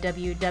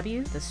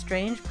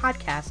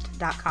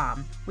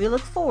www.thestrangepodcast.com. We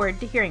look forward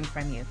to hearing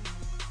from you.